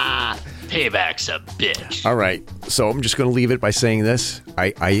 Payback's a bitch. All right, so I'm just going to leave it by saying this.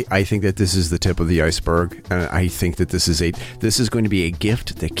 I think that this is the tip of the iceberg, and I think that this is going to be a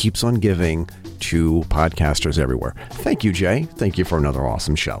gift that keeps on giving to podcasters everywhere. Thank you, Jay. Thank you for another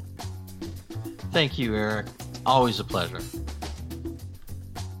awesome show. Thank you, Eric. Always a pleasure.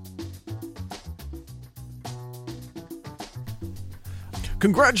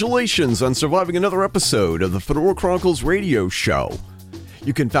 Congratulations on surviving another episode of the Fedora Chronicles radio show.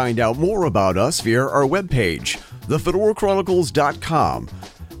 You can find out more about us via our webpage, thefedorachronicles.com.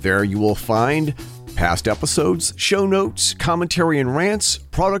 There you will find past episodes, show notes, commentary and rants,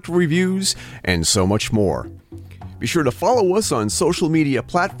 product reviews, and so much more. Be sure to follow us on social media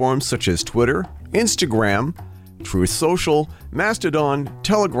platforms such as Twitter, Instagram, Truth Social, Mastodon,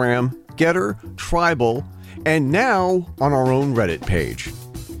 Telegram, Getter, Tribal, and now on our own Reddit page.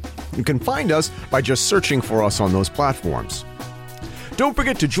 You can find us by just searching for us on those platforms. Don't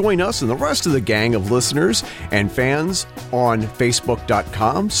forget to join us and the rest of the gang of listeners and fans on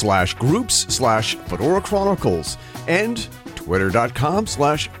Facebook.com/groups/Fedora Chronicles and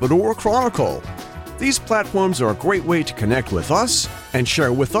Twitter.com/Fedora Chronicle. These platforms are a great way to connect with us and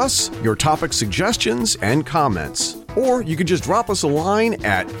share with us your topic suggestions and comments. Or you can just drop us a line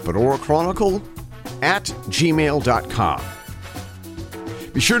at fedorachronicle@gmail.com.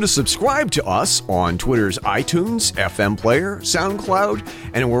 Be sure to subscribe to us on Twitter's iTunes, FM Player, SoundCloud,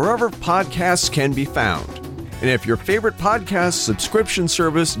 and wherever podcasts can be found. And if your favorite podcast subscription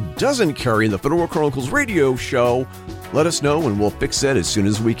service doesn't carry the Fedora Chronicles radio show, let us know and we'll fix it as soon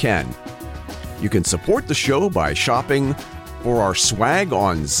as we can. You can support the show by shopping for our swag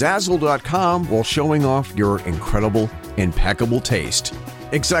on Zazzle.com while showing off your incredible, impeccable taste.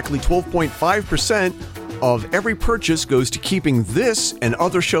 Exactly 12.5% of every purchase goes to keeping this and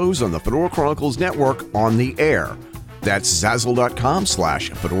other shows on the Fedora Chronicles network on the air. That's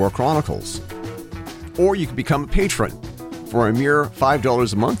Zazzle.com/Fedora Chronicles. Or you can become a patron. For a mere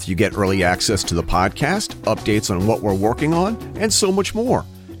 $5 a month, you get early access to the podcast, updates on what we're working on, and so much more.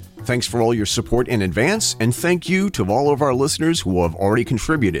 Thanks for all your support in advance, and thank you to all of our listeners who have already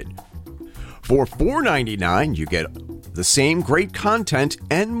contributed. For $4.99, you get the same great content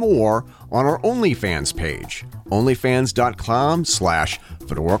and more on our OnlyFans page,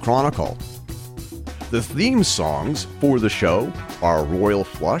 onlyfans.com/Fedora Chronicle. The theme songs for the show are Royal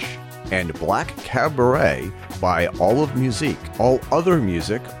Flush and Black Cabaret by Olive Musique. All other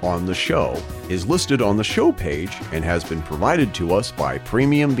music on the show is listed on the show page and has been provided to us by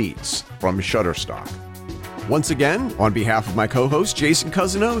Premium Beats from Shutterstock. Once again, on behalf of my co-host Jason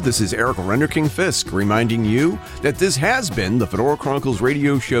Cousineau, this is Eric Renderking Fisk reminding you that this has been the Fedora Chronicles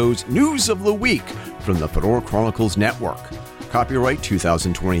radio show's News of the Week from the Fedora Chronicles Network. Copyright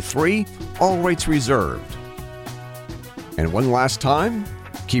 2023, all rights reserved. And one last time,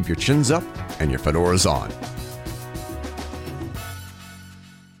 keep your chins up and your fedoras on.